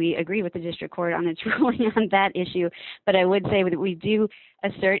surprisingly, we agree with the district court on its ruling on that issue, but I would say that we do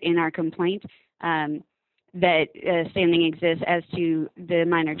assert in our complaint that standing exists as to the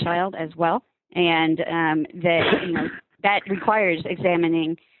minor child as well, and that that requires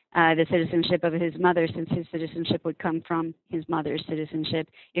examining the citizenship of his mother, since his citizenship would come from his mother's citizenship.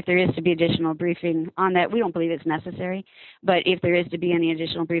 If there is to be additional briefing on that, we don't believe it's necessary, but if there is to be any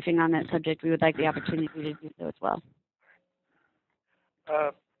additional briefing on that subject, we would like the opportunity to do so as well.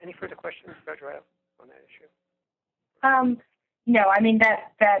 Any further questions, Judge Rao, on that issue? No, I mean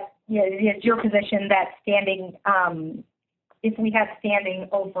it's your position that standing, if we had standing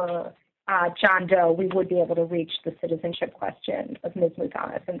over John Doe, we would be able to reach the citizenship question of Ms.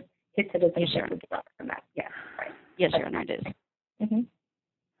 Muthana, since his citizenship would derive from that. Yes, right. Yes, Your Honor, it is. Mm-hmm.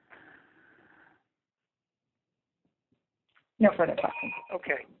 No further questions.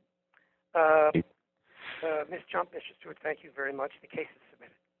 Okay. Ms. Jump, Mr. Stewart, thank you very much. The case is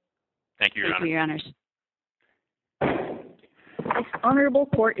submitted. Thank you, Your Honor. Thank you, Your Honors. This honorable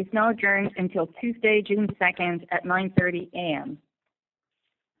court is now adjourned until Tuesday, June 2nd at 9:30 a.m.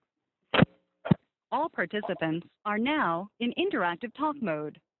 All participants are now in interactive talk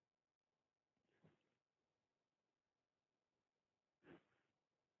mode.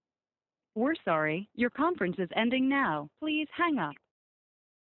 We're sorry, your conference is ending now. Please hang up.